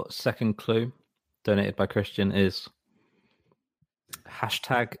 your second clue, donated by Christian, is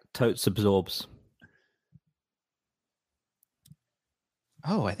hashtag totes absorbs.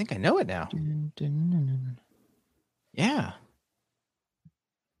 Oh, I think I know it now. Yeah.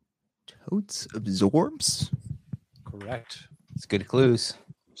 Totes absorbs. Correct. It's good clues.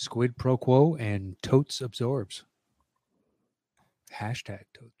 Squid pro quo and totes absorbs. Hashtag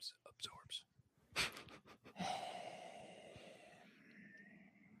totes absorbs.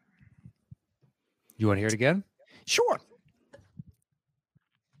 You want to hear it again? Sure.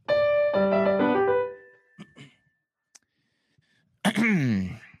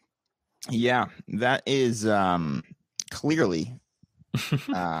 Yeah, that is clearly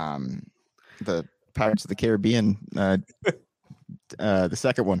the Pirates of the Caribbean, the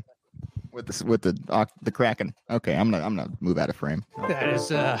second one with the Kraken. Okay, I'm gonna move out of frame. That is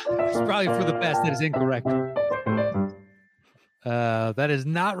it's probably for the best. That is incorrect. That is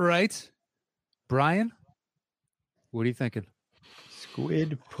not right. Brian, what are you thinking?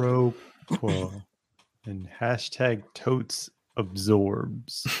 Squid pro quo and hashtag totes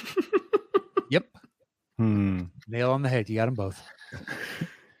absorbs. Nail on the head. You got them both.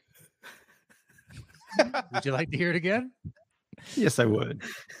 Would you like to hear it again? Yes, I would.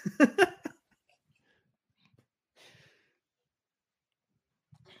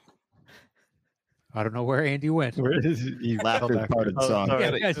 I don't know where Andy went. Where is he? Laughter is part of the song.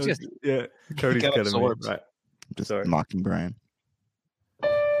 Yeah, it's just Cody's got got him. absorbed. Right. Just Sorry. mocking Brian.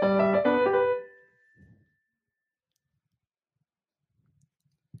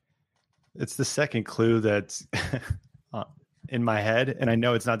 It's the second clue that's in my head, and I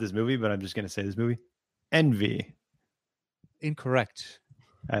know it's not this movie, but I'm just going to say this movie. Envy. incorrect.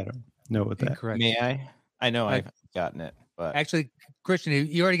 I don't know what that. Incorrect. May I? I know I- I've gotten it, but Actually, Christian,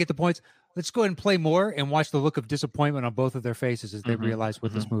 you already get the points. Let's go ahead and play more and watch the look of disappointment on both of their faces as they Mhm, realize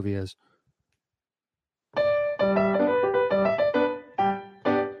what this movie is.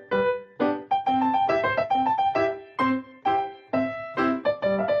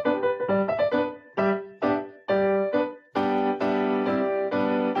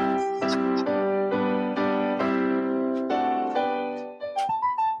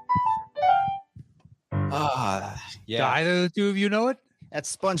 yeah. Do either of the two of you know it?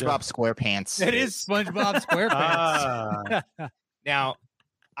 That's SpongeBob SquarePants. It is SpongeBob SquarePants. Now,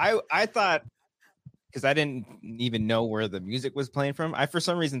 I thought, because I didn't even know where the music was playing from, I for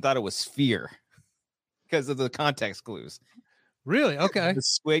some reason thought it was Sphere because of the context clues. Really? Okay. The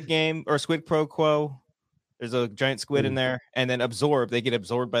Squid Game or Squid Pro Quo. There's a giant squid in there, and then they get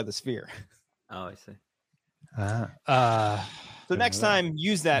absorbed by the sphere. Oh, I see. So next time,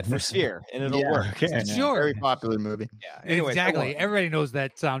 use that for Sphere, and it'll work. Okay. Yeah, Sure. Very popular movie. Yeah. Anyways, I exactly. won. Everybody knows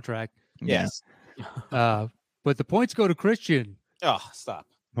that soundtrack. Yes. But the points go to Christian. Oh, stop.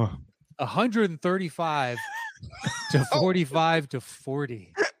 135 to 45 to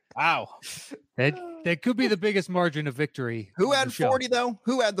 40. Wow. That could be the biggest margin of victory. Who on had the show. 40 though?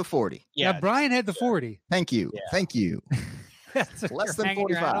 Who had the 40? Yeah, Brian had the 40. Thank you. Yeah. Thank you. That's what Less you're than hanging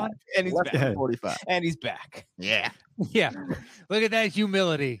your hat 45. on? And he's Less back. than 45. And he's back. Yeah. Yeah. Look at that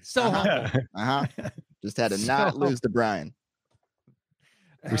humility. So humble. Uh-huh. Just had to not lose to Brian.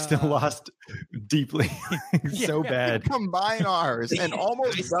 We still Uh, lost deeply, so Yeah. bad. Combine ours and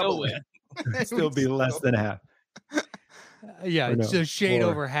almost I still double win. it. Still be less than half. Yeah, Or it's no, a shade more.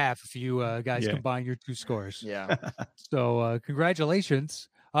 over half if you guys Yeah. combine your two scores. Yeah. So congratulations.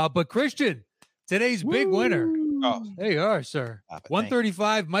 But Christian, today's big winner. Oh, There you are, sir. stop it. Thank you.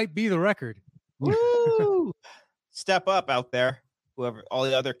 135 might be the record. Woo! Step up out there. Whoever, all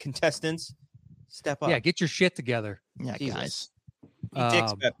the other contestants, step up. Yeah, get your shit together. Yeah, Jesus. guys. Be dick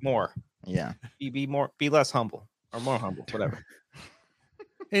step more. Yeah. Be less humble or more humble, whatever.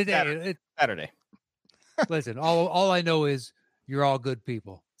 Saturday. Listen, all I know is you're all good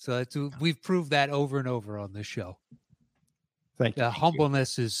people. So we've proved that over and over on this show. Thank you.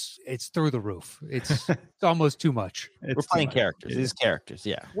 Humbleness it's through the roof. It's almost too much. We're It's playing too much. characters. These characters,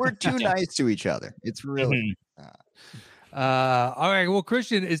 yeah. We're too nice to each other. It's really All right. Well,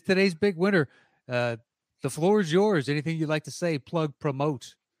 Christian is today's big winner. The floor is yours. Anything you'd like to say? Plug,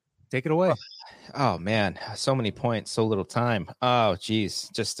 promote. Take it away. Oh man, so many points, so little time. Oh geez,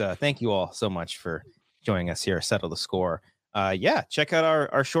 just thank you all so much for joining us here. Settle the score. Yeah, check out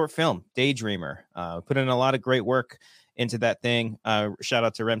our short film, Daydreamer. Put in a lot of great work into that thing. Shout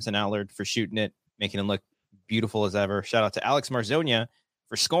out to Remsen Allard for shooting it, making it look beautiful as ever. Shout out to Alex Marzonia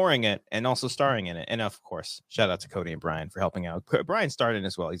for scoring it and also starring in it. And of course, shout out to Cody and Brian for helping out. Brian starred in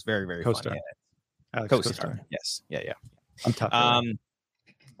as well. He's very, very Co-star. funny. in it. Alex Co-star. co-star. Yes. Yeah. I'm top.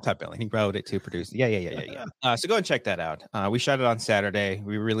 Todd Billing. He wrote it too, produced. Yeah. So go and check that out. We shot it on Saturday.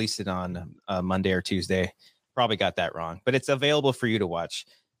 We released it on Monday or Tuesday. Probably got that wrong, but it's available for you to watch.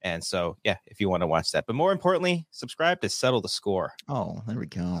 And so, yeah, if you want to watch that. But more importantly, subscribe to Settle the Score. Oh, there we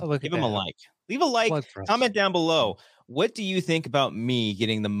go. Look Give at him a that. like. Leave a like. Plug for us. Comment down below. What do you think about me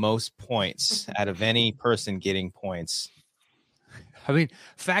getting the most points out of any person getting points? I mean,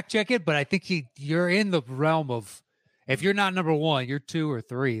 fact check it, but I think you're in the realm of if you're not number one, you're 2 or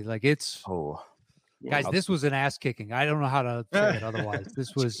 3. Like it's Oh, guys, this was an ass kicking. I don't know how to say it otherwise.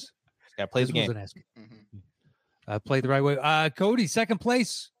 This was gotta play this the was game. an ass kicking. Mhm. Played the right way. Cody, second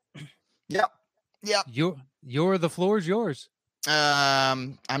place. Yep. The floor is yours. I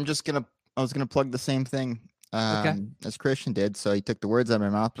was gonna plug the same thing as Christian did. So he took the words out of my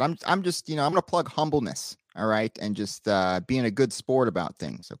mouth. But I'm just, I'm gonna plug humbleness. All right, and just being a good sport about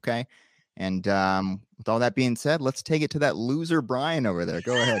things. Okay. And with all that being said, let's take it to that loser Brian over there.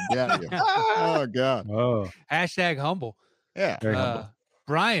 Go ahead. Yeah. Oh God. Oh, Hashtag humble. Yeah. very humble.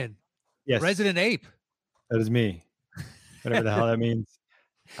 Brian, Yes, Resident Ape. that is me. Whatever the hell that means.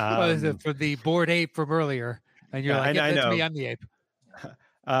 What is it for the bored ape from earlier? And you're yeah, like, I yeah, that's know. me. I'm the ape.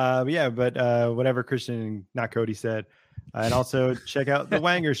 Whatever Christian, not Cody, said. And also check out the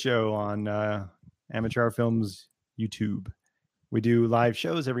Wanger Show on Amateur Hour Films YouTube. We do live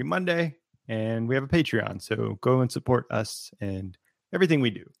shows every Monday, and we have a Patreon. So go and support us and everything we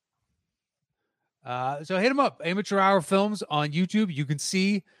do. So hit them up, Amateur Hour Films on YouTube. You can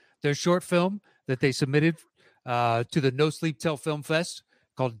see their short film that they submitted to the No Sleep Till Film Fest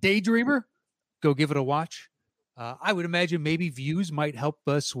called Daydreamer. Go give it a watch. I would imagine maybe views might help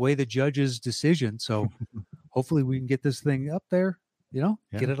sway the judge's decision. So hopefully we can get this thing up there,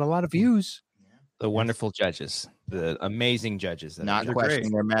 get it a lot of views. The wonderful judges, the amazing judges. Not questioning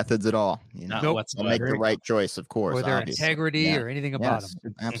their methods at all. They'll make the right choice, of course. Or their integrity or anything about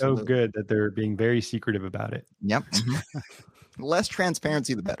them. It's so good that they're being very secretive about it. Yep. Mm-hmm. Less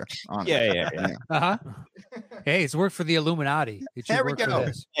transparency, the better. Honestly. Yeah. Uh-huh. Hey, it's worked for the Illuminati. It should there we work go. for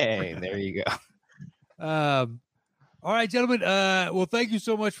this. Hey, there you go. All right, gentlemen. Well, thank you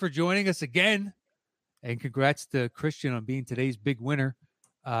so much for joining us again. And congrats to Christian on being today's big winner.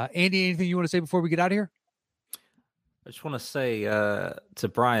 Andy, anything you want to say before we get out of here? I just want to say to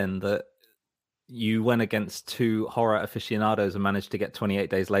Brian that you went against two horror aficionados and managed to get 28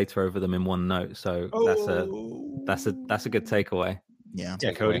 days later over them in one note. So that's a good takeaway. Yeah,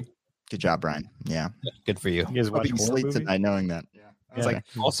 Cody. Good job, Brian. Yeah, good for you. You guys watch horror sleep movies? tonight knowing that. Yeah. It's like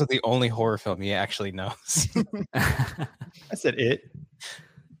also the only horror film he actually knows. I said it.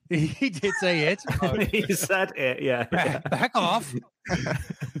 He did say it. He said it. Yeah. Back off.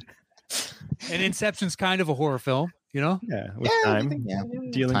 And Inception's kind of a horror film, Yeah, with time.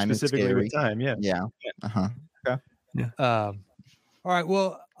 Dealing Time is specifically scary. with time. Yeah. Yeah. Uh-huh. All right.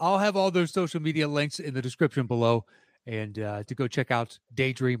 Well, I'll have all those social media links in the description below, and to go check out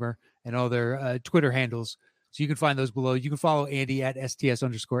Daydreamer and all their Twitter handles. So you can find those below. You can follow Andy at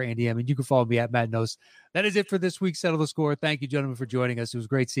STS_AndyM, and you can follow me at Matt Knows. That is it for this week's Settle the Score. Thank you, gentlemen, for joining us. It was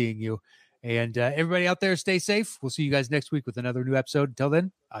great seeing you. And everybody out there, stay safe. We'll see you guys next week with another new episode. Until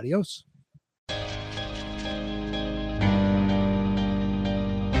then, adios.